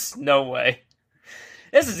 There's no way.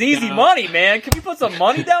 This is easy money, man. Can we put some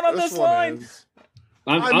money down on this line?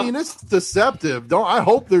 I mean, it's deceptive. I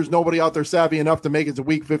hope there's nobody out there savvy enough to make it to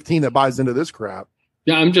Week 15 that buys into this crap.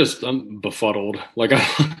 Yeah, I'm befuddled. Like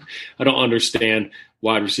I don't understand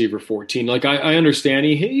wide receiver 14. Like I understand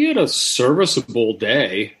he had a serviceable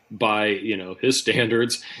day by his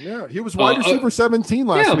standards. Yeah, he was wide receiver 17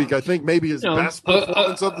 last week. I think maybe his best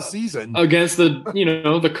performance of the season against the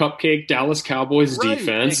the cupcake Dallas Cowboys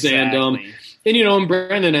defense, exactly. and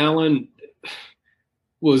Brandon Allen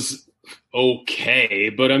was okay,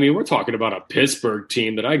 but I mean, we're talking about a Pittsburgh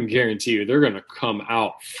team that I can guarantee you they're going to come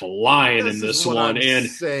out flying in this one. I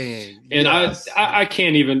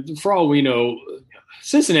can't even, for all we know,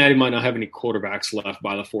 Cincinnati might not have any quarterbacks left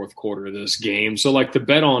by the fourth quarter of this game. So, like, to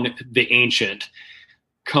bet on the ancient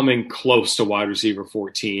coming close to wide receiver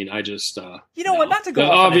 14, I just what, not to go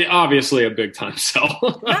obviously a big time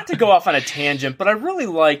sell. Not to go off on a tangent, but I really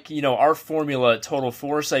like our formula at Total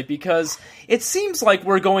Foresight, because it seems like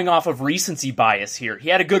we're going off of recency bias here. He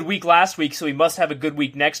had a good week last week, so he must have a good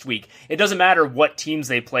week next week. It doesn't matter what teams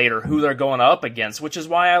they played or who they're going up against, which is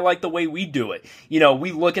why I like the way we do it.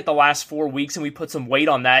 We look at the last 4 weeks and we put some weight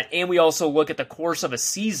on that, and we also look at the course of a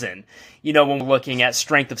season, when we're looking at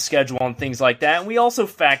strength of schedule and things like that. And we also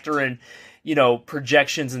factor in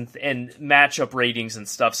projections and matchup ratings and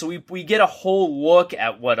stuff. So we get a whole look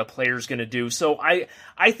at what a player's going to do. So I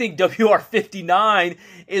think WR59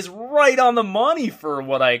 is right on the money for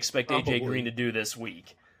what I expect AJ Green to do this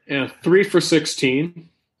week. Yeah, 3 for 16.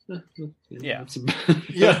 Yeah.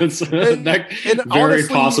 It's very honestly,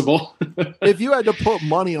 possible. If you had to put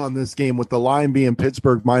money on this game with the line being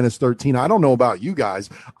Pittsburgh minus 13, I don't know about you guys.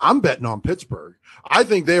 I'm betting on Pittsburgh. I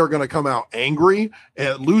think they are going to come out angry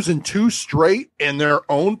and losing 2 straight in their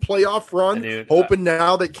own playoff run, hoping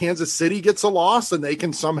now that Kansas City gets a loss and they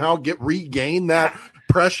can somehow regain that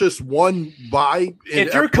precious one bye.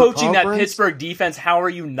 If you're coaching that Pittsburgh defense, how are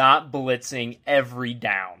you not blitzing every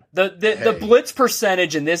down? The blitz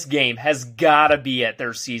percentage in this game has got to be at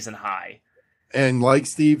their season high. And like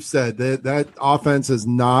Steve said, that offense has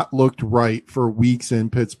not looked right for weeks in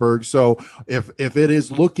Pittsburgh. So if it is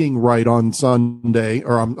looking right on Sunday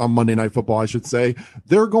or on Monday Night Football, I should say,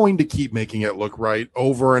 they're going to keep making it look right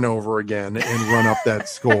over and over again and run up that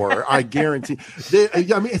score. I guarantee.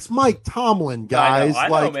 It's Mike Tomlin, guys. I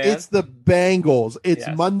know, man. It's the Bengals. It's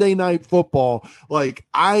Monday Night Football. Like,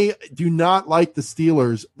 I do not like the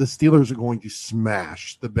Steelers. The Steelers are going to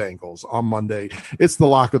smash the Bengals on Monday. It's the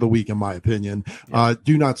lock of the week, in my opinion.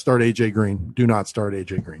 Do not start AJ Green. Do not start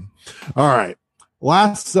AJ Green. All right.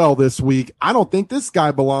 Last sell this week. I don't think this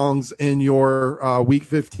guy belongs in your week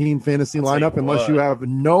 15 fantasy lineup unless you have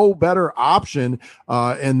no better option.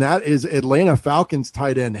 And that is Atlanta Falcons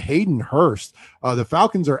tight end Hayden Hurst. The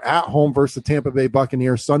Falcons are at home versus the Tampa Bay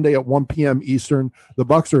Buccaneers Sunday at 1 p.m. Eastern. The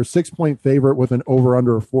Bucs are a 6-point favorite with an over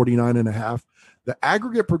under of 49.5. The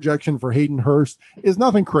aggregate projection for Hayden Hurst is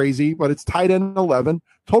nothing crazy, but it's tight end 11.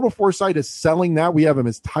 Total Foresight is selling that. We have him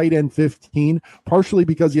as tight end 15, partially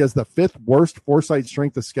because he has the 5th worst Foresight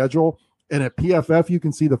strength of schedule. And at PFF, you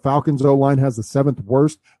can see the Falcons O-line has the 7th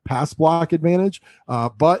worst pass block advantage.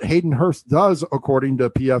 But Hayden Hurst does, according to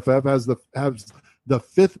PFF, has the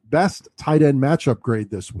 5th best tight end matchup grade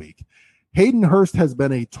this week. Hayden Hurst has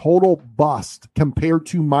been a total bust compared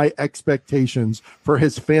to my expectations for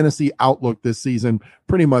his fantasy outlook this season,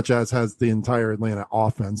 pretty much as has the entire Atlanta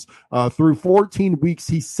offense. Through 14 weeks,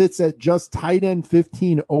 he sits at just tight end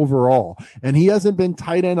 15 overall, and he hasn't been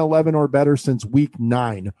tight end 11 or better since week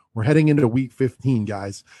 9. We're heading into week 15,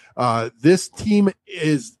 guys. This team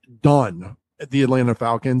is done. The Atlanta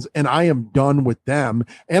Falcons, and I am done with them,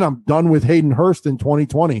 and I'm done with Hayden Hurst in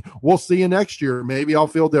 2020. We'll see you next year. Maybe I'll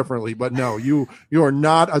feel differently, but no, you are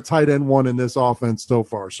not a tight end 1 in this offense so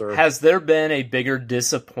far, sir. Has there been a bigger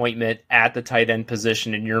disappointment at the tight end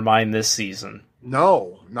position in your mind this season?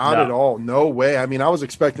 No, not at all. No way. I mean, I was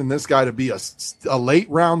expecting this guy to be a late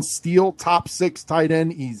round steal, top 6 tight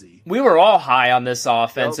end easy. We were all high on this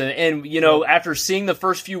offense, and you know, after seeing the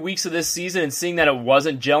first few weeks of this season and seeing that it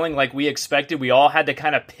wasn't gelling like we expected, we all had to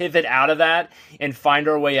kind of pivot out of that and find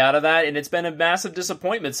our way out of that, and it's been a massive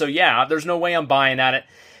disappointment. So yeah, there's no way I'm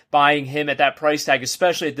buying him at that price tag,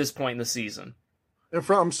 especially at this point in the season.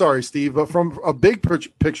 I'm sorry, Steve, but from a big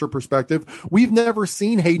picture perspective, we've never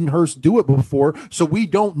seen Hayden Hurst do it before, so we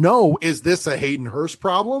don't know, is this a Hayden Hurst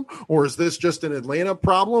problem, or is this just an Atlanta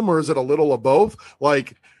problem, or is it a little of both?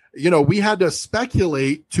 Like, you know, we had to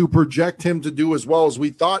speculate to project him to do as well as we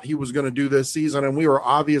thought he was going to do this season, and we were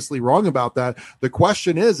obviously wrong about that. The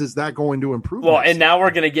question is that going to improve? Well, and now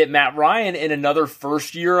we're going to get Matt Ryan in another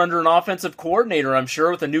first year under an offensive coordinator, I'm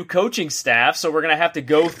sure, with a new coaching staff, so we're going to have to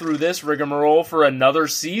go through this rigmarole for another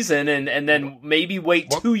season and then maybe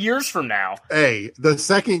wait 2 years from now. Hey, the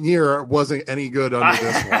second year wasn't any good under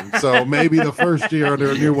this one, so maybe the first year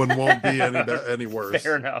under a new one won't be any worse.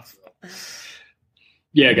 Fair enough.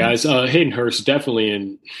 Yeah, guys, Hayden Hurst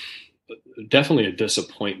definitely a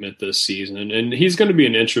disappointment this season, and he's going to be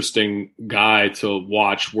an interesting guy to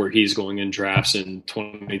watch where he's going in drafts in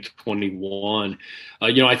 2021.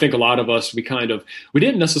 I think a lot of us we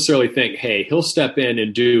didn't necessarily think, hey, he'll step in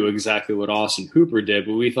and do exactly what Austin Hooper did,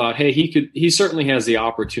 but we thought, hey, he certainly has the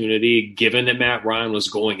opportunity, given that Matt Ryan was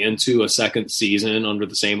going into a second season under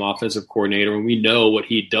the same offensive coordinator, and we know what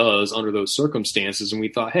he does under those circumstances, and we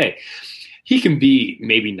thought, hey, he can be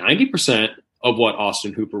maybe 90% of what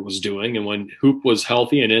Austin Hooper was doing. And when Hoop was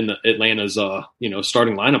healthy and in Atlanta's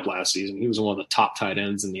starting lineup last season, he was one of the top tight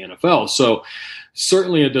ends in the NFL. So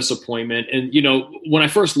certainly a disappointment. And, when I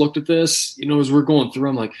first looked at this, as we're going through,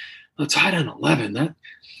 I'm like, the tight end 11, that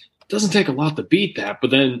doesn't take a lot to beat that. But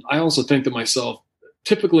then I also think to myself,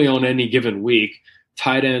 typically on any given week,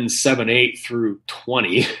 tight ends 7, 8 through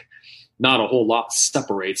 20, not a whole lot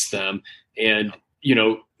separates them. And,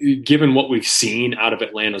 given what we've seen out of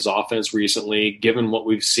Atlanta's offense recently, given what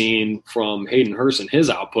we've seen from Hayden Hurst and his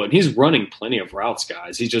output, he's running plenty of routes,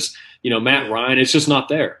 guys. He's just, Matt Ryan, it's just not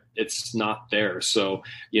there. It's not there. So,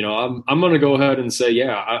 I'm going to go ahead and say,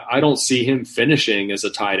 yeah, I don't see him finishing as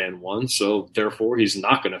a tight end 1. So therefore he's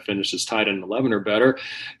not going to finish as tight end 11 or better.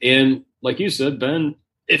 And like you said, Ben,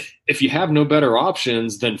 if you have no better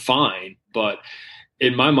options, then fine. But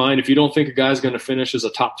in my mind, if you don't think a guy's going to finish as a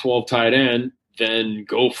top 12 tight end, then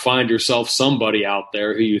go find yourself somebody out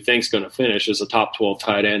there who you think's going to finish as a top 12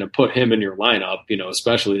 tight end and put him in your lineup,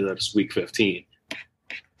 especially that it's week 15.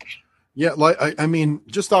 Yeah, I mean,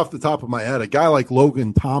 just off the top of my head, a guy like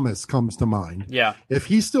Logan Thomas comes to mind. Yeah. If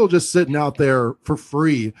he's still just sitting out there for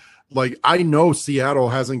free, like, I know Seattle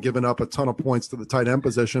hasn't given up a ton of points to the tight end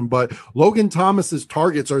position, but Logan Thomas's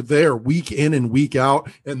targets are there week in and week out,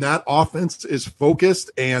 and that offense is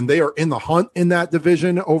focused, and they are in the hunt in that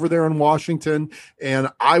division over there in Washington. And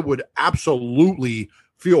I would absolutely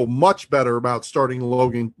feel much better about starting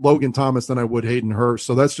Logan Thomas than I would Hayden Hurst.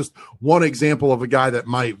 So that's just one example of a guy that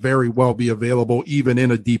might very well be available even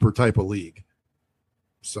in a deeper type of league.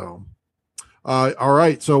 So, all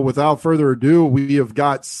right. So without further ado, we have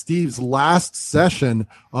got Steve's last session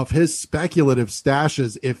of his speculative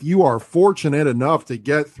stashes. If you are fortunate enough to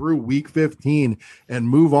get through week 15 and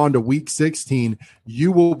move on to week 16,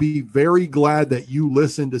 you will be very glad that you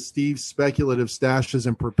listened to Steve's speculative stashes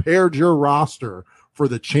and prepared your roster for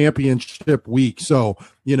the championship week. So,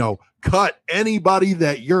 cut anybody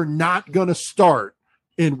that you're not going to start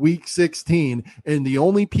in week 16. And the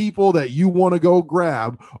only people that you want to go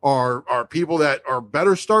grab are people that are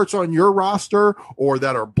better starts on your roster or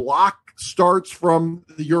that are block starts from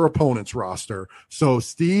your opponent's roster. So,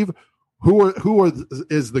 Steve,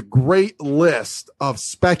 is the great list of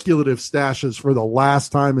speculative stashes for the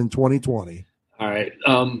last time in 2020? All right.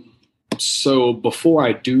 So before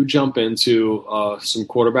I do jump into some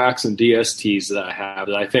quarterbacks and DSTs that I have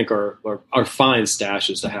that I think are fine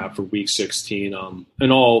stashes to have for week 16,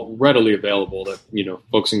 and all readily available that,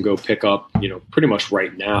 folks can go pick up, pretty much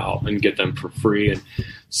right now and get them for free and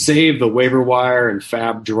save the waiver wire and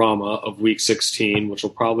fab drama of week 16, which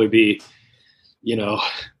will probably be,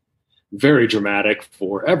 very dramatic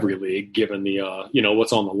for every league given the,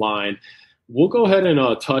 what's on the line. We'll go ahead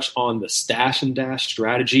and touch on the stash and dash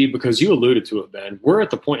strategy because you alluded to it, Ben. We're at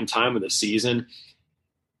the point in time of the season.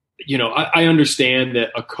 I understand that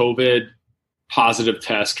a COVID positive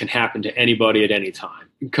test can happen to anybody at any time.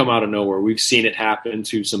 It can come out of nowhere. We've seen it happen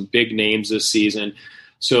to some big names this season.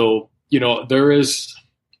 So, there is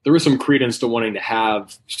some credence to wanting to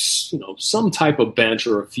have, some type of bench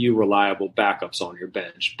or a few reliable backups on your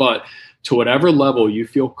bench. But to whatever level you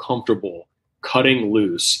feel comfortable cutting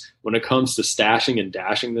loose when it comes to stashing and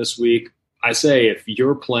dashing this week, I say if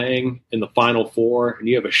you're playing in the Final Four and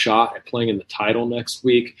you have a shot at playing in the title next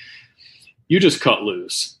week, you just cut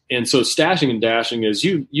loose. And so stashing and dashing is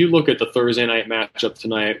you look at the Thursday night matchup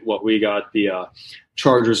tonight, what we got the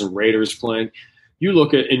Chargers and Raiders playing. You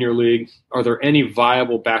look at in your league, are there any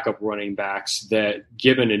viable backup running backs that,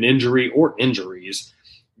 given an injury or injuries,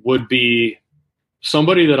 would be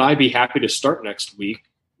somebody that I'd be happy to start next week,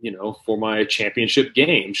 for my championship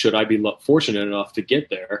game, should I be fortunate enough to get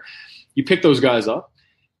there? You pick those guys up.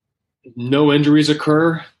 No injuries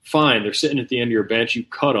occur. Fine. They're sitting at the end of your bench. You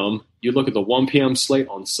cut them. You look at the 1 p.m. slate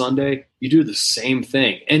on Sunday. You do the same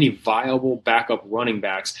thing. Any viable backup running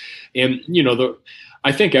backs. And,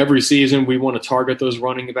 I think every season we want to target those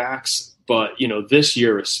running backs. But, this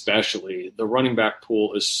year especially, the running back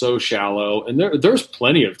pool is so shallow. And there's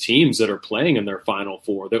plenty of teams that are playing in their Final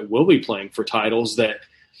Four that will be playing for titles that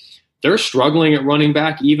they're struggling at running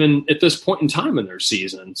back even at this point in time in their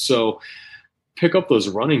season. So pick up those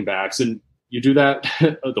running backs, and you do that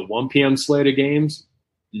at the 1 p.m. slate of games.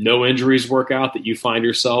 No injuries work out that you find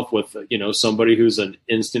yourself with, somebody who's an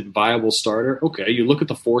instant viable starter. Okay, you look at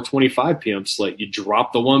the 4:25 p.m. slate. You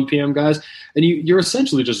drop the 1 p.m. guys, and you're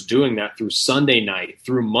essentially just doing that through Sunday night,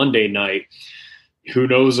 through Monday night. Who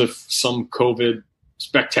knows if some COVID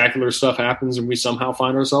spectacular stuff happens and we somehow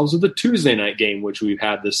find ourselves with a Tuesday night game, which we've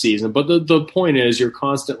had this season. But the point is you're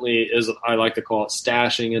constantly, as I like to call it,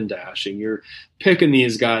 stashing and dashing. You're picking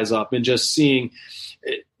these guys up and just seeing,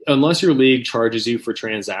 unless your league charges you for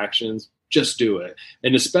transactions, just do it.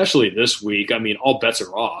 And especially this week, all bets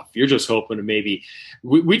are off. You're just hoping to maybe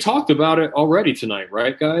we talked about it already tonight,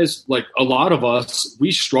 right, guys? Like a lot of us, we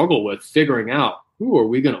struggle with figuring out who are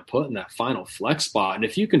we going to put in that final flex spot. And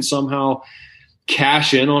if you can somehow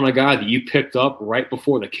cash in on a guy that you picked up right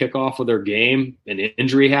before the kickoff of their game, an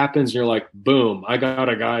injury happens, and you're like, boom, I got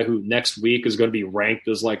a guy who next week is going to be ranked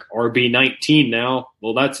as like RB19 now.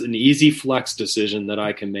 Well, that's an easy flex decision that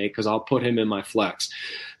I can make because I'll put him in my flex.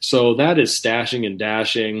 So that is stashing and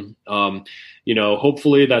dashing.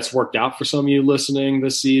 Hopefully that's worked out for some of you listening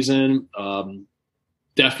this season.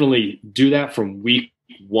 Definitely do that from week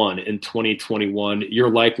 1 in 2021.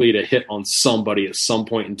 You're likely to hit on somebody at some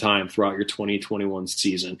point in time throughout your 2021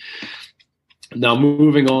 season. Now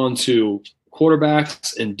moving on to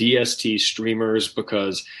quarterbacks and DST streamers,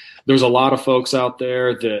 because there's a lot of folks out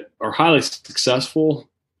there that are highly successful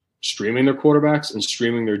streaming their quarterbacks and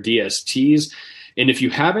streaming their DSTs. And if you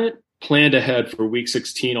haven't planned ahead for week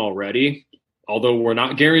 16 already, although we're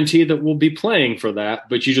not guaranteed that we'll be playing for that,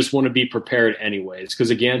 but you just want to be prepared anyways. Because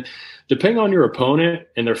again, depending on your opponent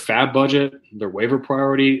and their fab budget, their waiver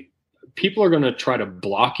priority, people are going to try to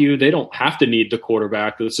block you. They don't have to need the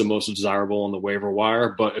quarterback that's the most desirable on the waiver wire,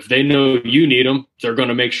 but if they know you need him, they're going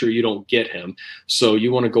to make sure you don't get him. So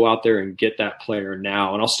you want to go out there and get that player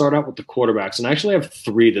now. And I'll start out with the quarterbacks, and I actually have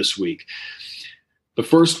 3 this week. The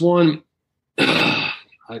first one,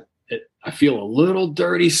 I feel a little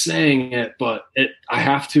dirty saying it, but I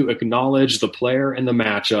have to acknowledge the player and the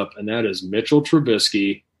matchup, and that is Mitchell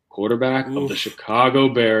Trubisky, quarterback of the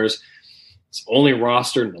Chicago Bears. It's only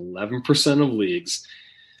rostered in 11% of leagues.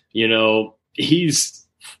 You know, he's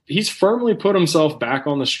firmly put himself back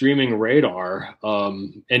on the streaming radar,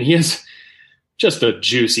 and he has just a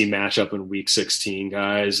juicy matchup in Week 16,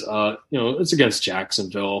 guys. It's against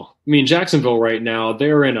Jacksonville. I mean, Jacksonville right now,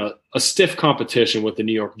 they're in a stiff competition with the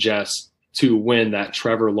New York Jets to win that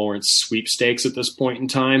Trevor Lawrence sweepstakes at this point in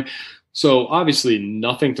time. So obviously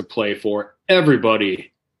nothing to play for.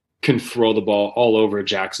 Everybody can throw the ball all over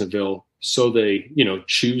Jacksonville, so they,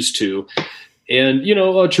 choose to. And,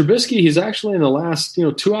 Trubisky, he's actually in the last,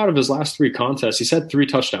 2 out of his last 3 contests, he's had 3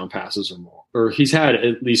 touchdown passes or more, or he's had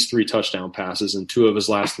at least 3 touchdown passes in 2 of his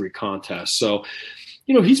last 3 contests. So,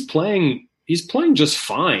 he's playing just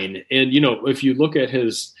fine. And, if you look at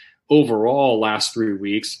his overall last 3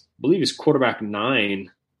 weeks, I believe he's quarterback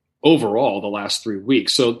 9 overall the last 3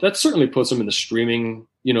 weeks. So that certainly puts him in the streaming,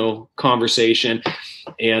 conversation.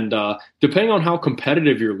 And depending on how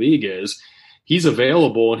competitive your league is, he's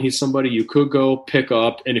available and he's somebody you could go pick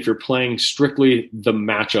up. And if you're playing strictly the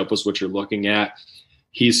matchup is what you're looking at,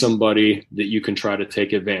 he's somebody that you can try to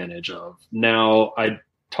take advantage of. Now, I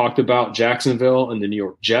talked about Jacksonville and the New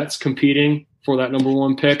York Jets competing for that number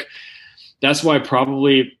 1 pick. That's why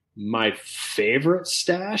probably my favorite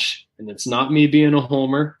stash, and it's not me being a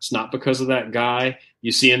homer. It's not because of that guy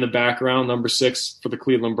you see in the background, number 6 for the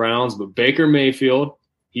Cleveland Browns, but Baker Mayfield.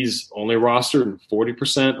 He's only rostered in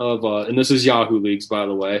 40% of, and this is Yahoo leagues, by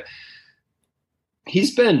the way.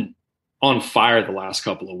 He's been on fire the last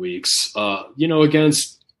couple of weeks,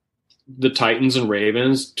 against the Titans and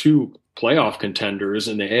Ravens, 2 playoff contenders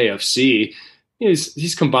in the AFC.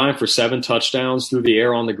 He's combined for 7 touchdowns through the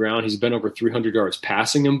air, on the ground. He's been over 300 yards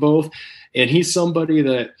passing in both. And he's somebody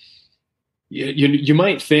that you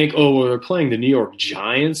might think, well, they're playing the New York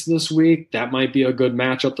Giants this week. That might be a good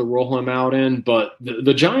matchup to roll him out in. But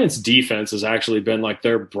the Giants defense has actually been like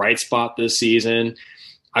their bright spot this season.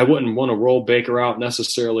 I wouldn't want to roll Baker out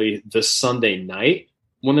necessarily this Sunday night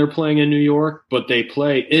when they're playing in New York, but they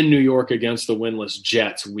play in New York against the winless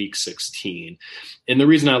Jets Week 16. And the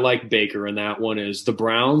reason I like Baker in that one is the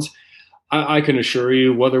Browns, I can assure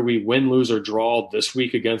you, whether we win, lose, or draw this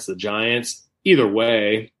week against the Giants, either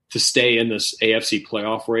way, to stay in this AFC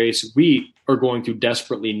playoff race, we are going to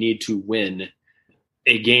desperately need to win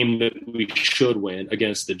a game that we should win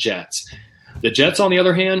against the Jets. The Jets, on the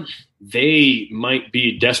other hand, they might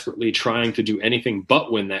be desperately trying to do anything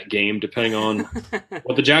but win that game, depending on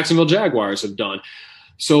what the Jacksonville Jaguars have done.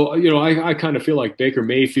 So, I kind of feel like Baker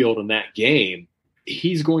Mayfield in that game,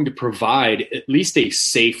 he's going to provide at least a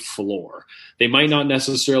safe floor. They might not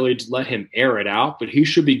necessarily let him air it out, but he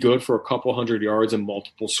should be good for a couple hundred yards and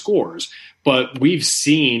multiple scores. But we've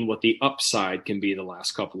seen what the upside can be the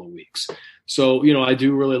last couple of weeks. So, I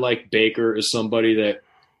do really like Baker as somebody that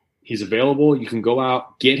he's available. You can go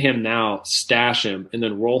out, get him now, stash him, and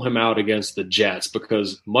then roll him out against the Jets,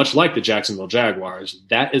 because much like the Jacksonville Jaguars,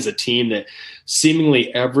 that is a team that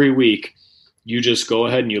seemingly every week you just go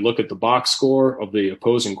ahead and you look at the box score of the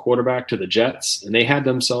opposing quarterback to the Jets, and they had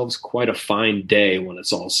themselves quite a fine day when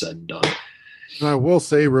it's all said and done. And I will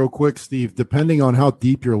say real quick, Steve, depending on how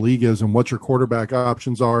deep your league is and what your quarterback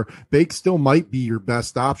options are, Bake still might be your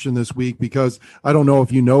best option this week, because I don't know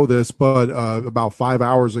if you know this, but about 5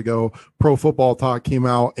 hours ago, Pro Football Talk came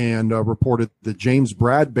out and reported that James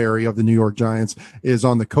Bradbury of the New York Giants is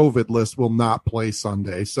on the COVID list, will not play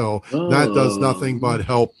Sunday. So that does nothing but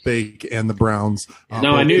help Bake and the Browns.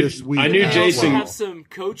 No, I knew Jason have some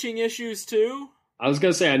coaching issues too. I was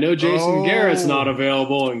going to say, I know Jason Garrett's not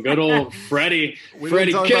available, and good old Freddie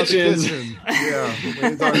Kitchens. Yeah, we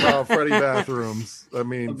didn't talk about Freddie bathrooms. I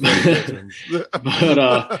mean, Freddie Kitchens.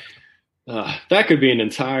 But that could be an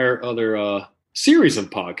entire other series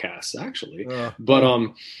of podcasts, actually.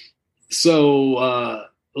 So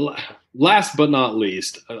last but not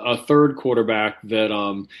least, a third quarterback that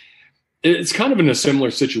It's kind of in a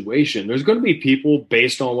similar situation. There's going to be people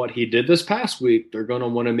based on what he did this past week. They're going to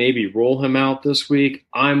want to maybe roll him out this week.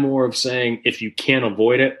 I'm more of saying if you can't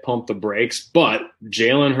avoid it, pump the brakes. But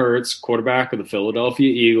Jalen Hurts, quarterback of the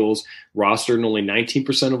Philadelphia Eagles, rostered in only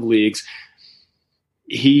 19% of leagues,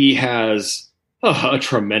 he has a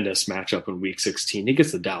tremendous matchup in Week 16. He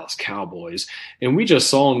gets the Dallas Cowboys. And we just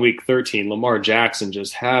saw in Week 13, Lamar Jackson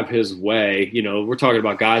just have his way. You know, we're talking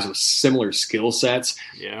about guys with similar skill sets.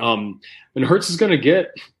 Yeah. And Hurts is going to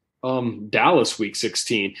get Dallas Week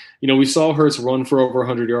 16. You know, we saw Hurts run for over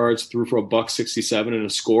 100 yards, threw for $167 and a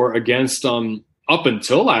score against up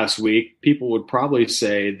until last week, people would probably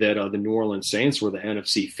say that the New Orleans Saints were the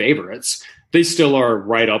NFC favorites. They still are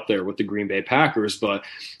right up there with the Green Bay Packers, but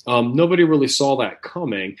nobody really saw that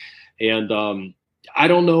coming. And I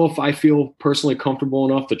don't know if I feel personally comfortable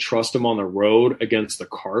enough to trust him on the road against the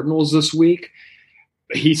Cardinals this week.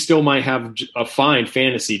 He still might have a fine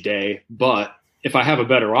fantasy day, but if I have a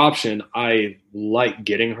better option, I like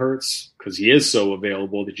getting Hurts because he is so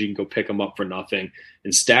available that you can go pick him up for nothing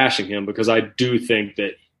and stashing him, because I do think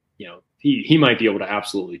that, you know, he might be able to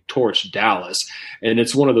absolutely torch Dallas. And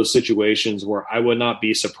it's one of those situations where I would not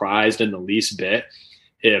be surprised in the least bit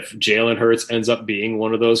if Jalen Hurts ends up being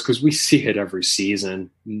one of those, because we see it every season,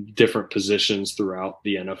 different positions throughout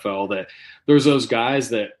the NFL, that there's those guys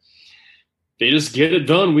that they just get it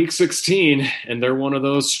done Week 16, and they're one of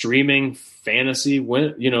those streaming fantasy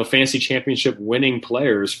championship winning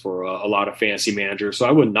players for a lot of fantasy managers. So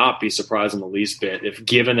I would not be surprised in the least bit if,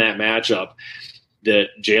 given that matchup, that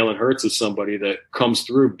Jalen Hurts is somebody that comes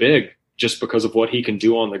through big just because of what he can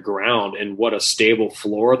do on the ground and what a stable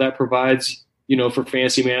floor that provides, you know, for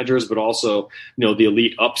fantasy managers, but also, you know, the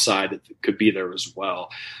elite upside that could be there as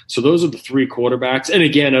well. So those are the three quarterbacks. And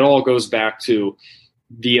again, it all goes back to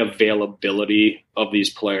the availability of these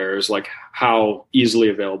players, like how easily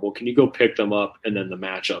available can you go pick them up, and then the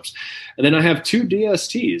matchups. And then I have two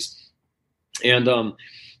DSTs, and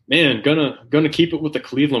gonna keep it with the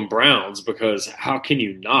Cleveland Browns, because how can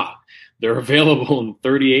you not? They're available in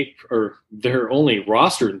 38, or they're only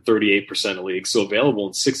rostered in 38% of leagues, so available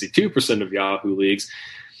in 62% of Yahoo leagues.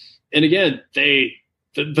 And again,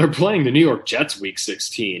 they're playing the New York Jets Week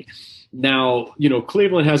 16. Now, you know,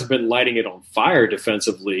 Cleveland has been lighting it on fire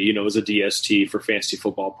defensively, you know, as a DST for fantasy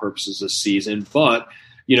football purposes this season. But,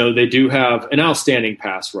 you know, they do have an outstanding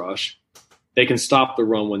pass rush. They can stop the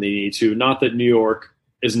run when they need to. Not that New York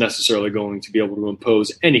is necessarily going to be able to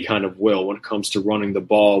impose any kind of will when it comes to running the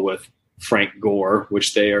ball with Frank Gore,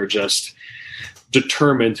 which they are just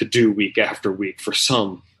determined to do week after week for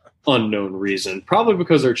some unknown reason, probably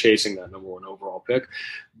because they're chasing that number one overall pick.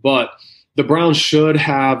 But the Browns should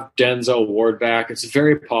have Denzel Ward back. It's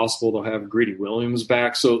very possible they'll have Greedy Williams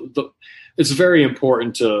back. So it's very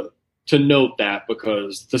important to note that,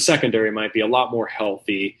 because the secondary might be a lot more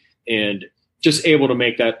healthy and just able to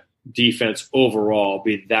make that defense overall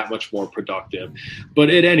be that much more productive. But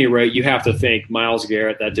at any rate, you have to think Myles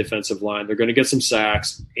Garrett, that defensive line, they're going to get some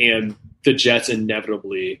sacks, and the Jets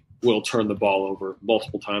inevitably will turn the ball over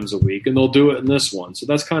multiple times a week, and they'll do it in this one. So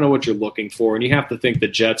that's kind of what you're looking for. And you have to think the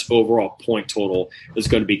Jets' overall point total is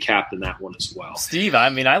going to be capped in that one as well. Steve, I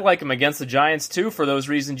mean, I like them against the Giants too for those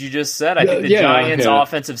reasons you just said. I think the Giants'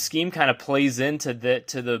 offensive scheme kind of plays into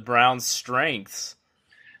the Browns' strengths.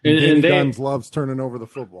 And Guns loves turning over the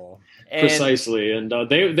football. Precisely. And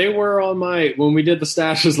they were on when we did the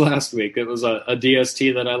stashes last week, it was a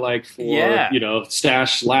DST that I liked for,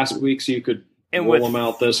 stash last week, so you could roll them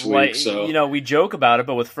out this week. So, you know, we joke about it,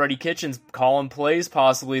 but with Freddie Kitchens calling plays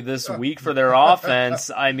possibly this week for their offense,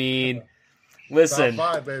 I mean, listen,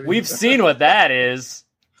 we've seen what that is.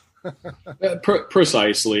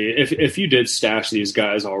 Precisely. If you did stash these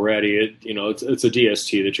guys already, it's a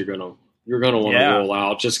DST that you're gonna want to roll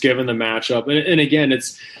out, just given the matchup. And again,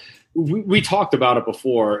 we talked about it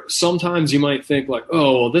before. Sometimes you might think like,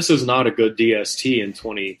 oh, well, this is not a good DST in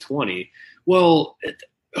 2020. Well,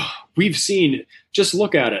 we've seen, just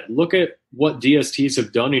look at it. Look at what DSTs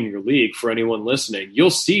have done in your league for anyone listening. You'll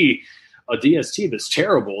see a DST that's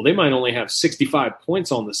terrible. They might only have 65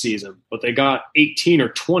 points on the season, but they got 18 or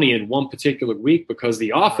 20 in one particular week because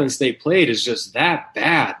the offense they played is just that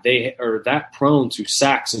bad. They are that prone to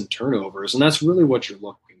sacks and turnovers, and that's really what you're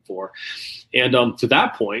looking for. And to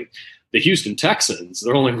that point, the Houston Texans,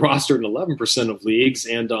 they're only rostered in 11% of leagues,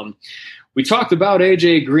 and we talked about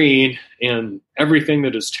A.J. Green and everything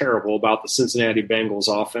that is terrible about the Cincinnati Bengals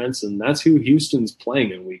offense, and that's who Houston's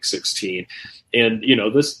playing in Week 16. And,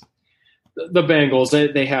 the Bengals,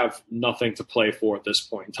 they have nothing to play for at this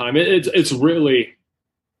point in time. It's really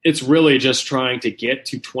it's really just trying to get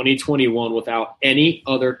to 2021 without any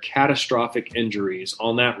other catastrophic injuries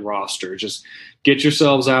on that roster. Just get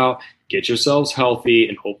yourselves out, get yourselves healthy,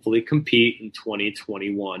 and hopefully compete in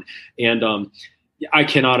 2021. And I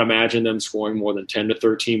cannot imagine them scoring more than 10 to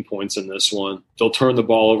 13 points in this one. They'll turn the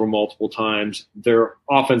ball over multiple times. Their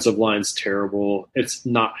offensive line's terrible. It's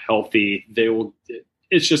not healthy.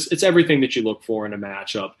 It's everything that you look for in a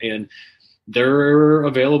matchup. And they're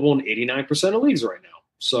available in 89% of leagues right now.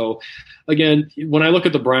 So, again, when I look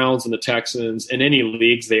at the Browns and the Texans, in any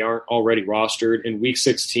leagues they aren't already rostered, in Week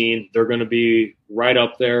 16, they're going to be right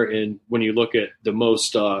up there. And when you look at the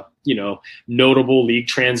most, notable league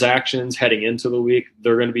transactions heading into the week,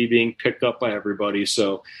 they're going to be being picked up by everybody.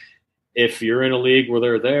 So if you're in a league where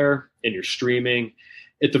they're there and you're streaming,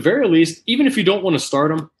 at the very least, even if you don't want to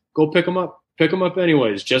start them, go pick them up. Pick them up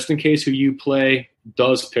anyways, just in case who you play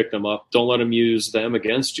does pick them up. Don't let them use them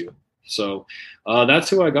against you. So that's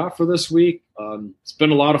who I got for this week. It's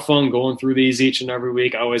been a lot of fun going through these each and every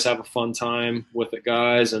week. I always have a fun time with it,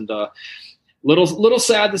 guys. And little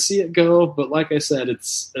sad to see it go. But like I said,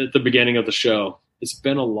 it's at the beginning of the show. It's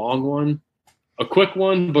been a long one, a quick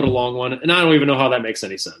one, but a long one. And I don't even know how that makes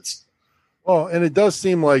any sense. Well, and it does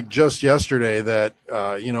seem like just yesterday that,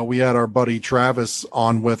 we had our buddy Travis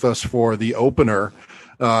on with us for the opener.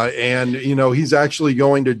 And he's actually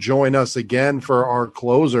going to join us again for our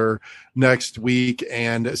closer next week.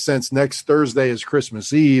 And since next Thursday is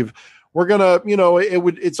Christmas Eve, we're going to,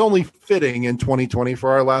 it's only fitting in 2020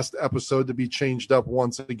 for our last episode to be changed up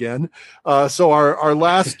once again. So our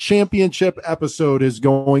last championship episode is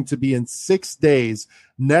going to be in 6 days,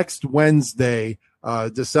 next Wednesday,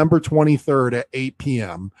 December 23rd at 8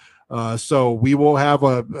 p.m. So we will have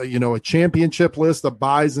a championship list of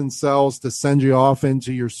buys and sells to send you off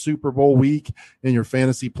into your Super Bowl week and your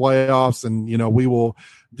fantasy playoffs. And, we will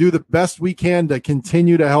do the best we can to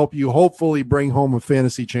continue to help you hopefully bring home a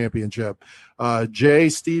fantasy championship. Jay,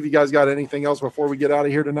 Steve, you guys got anything else before we get out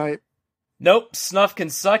of here tonight? Nope. Snuff can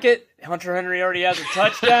suck it. Hunter Henry already has a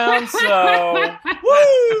touchdown. So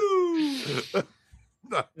woo!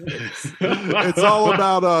 It's all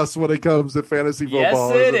about us when it comes to fantasy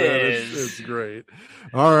football. Yes, it is. It's great.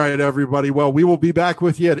 All right, everybody. Well, we will be back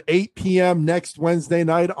with you at 8 p.m. next Wednesday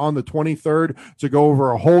night on the 23rd to go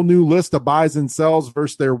over a whole new list of buys and sells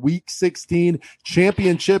versus their Week 16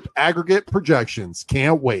 championship aggregate projections.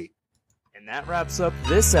 Can't wait. And that wraps up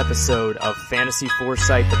this episode of Fantasy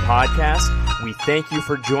Foresight, the podcast. We thank you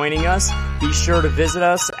for joining us. Be sure to visit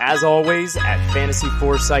us, as always, at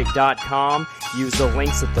fantasyforesight.com. Use the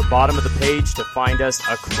links at the bottom of the page to find us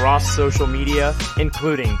across social media,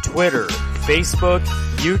 including Twitter, Facebook,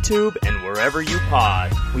 YouTube, and wherever you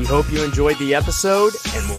pod. We hope you enjoyed the episode, and we'll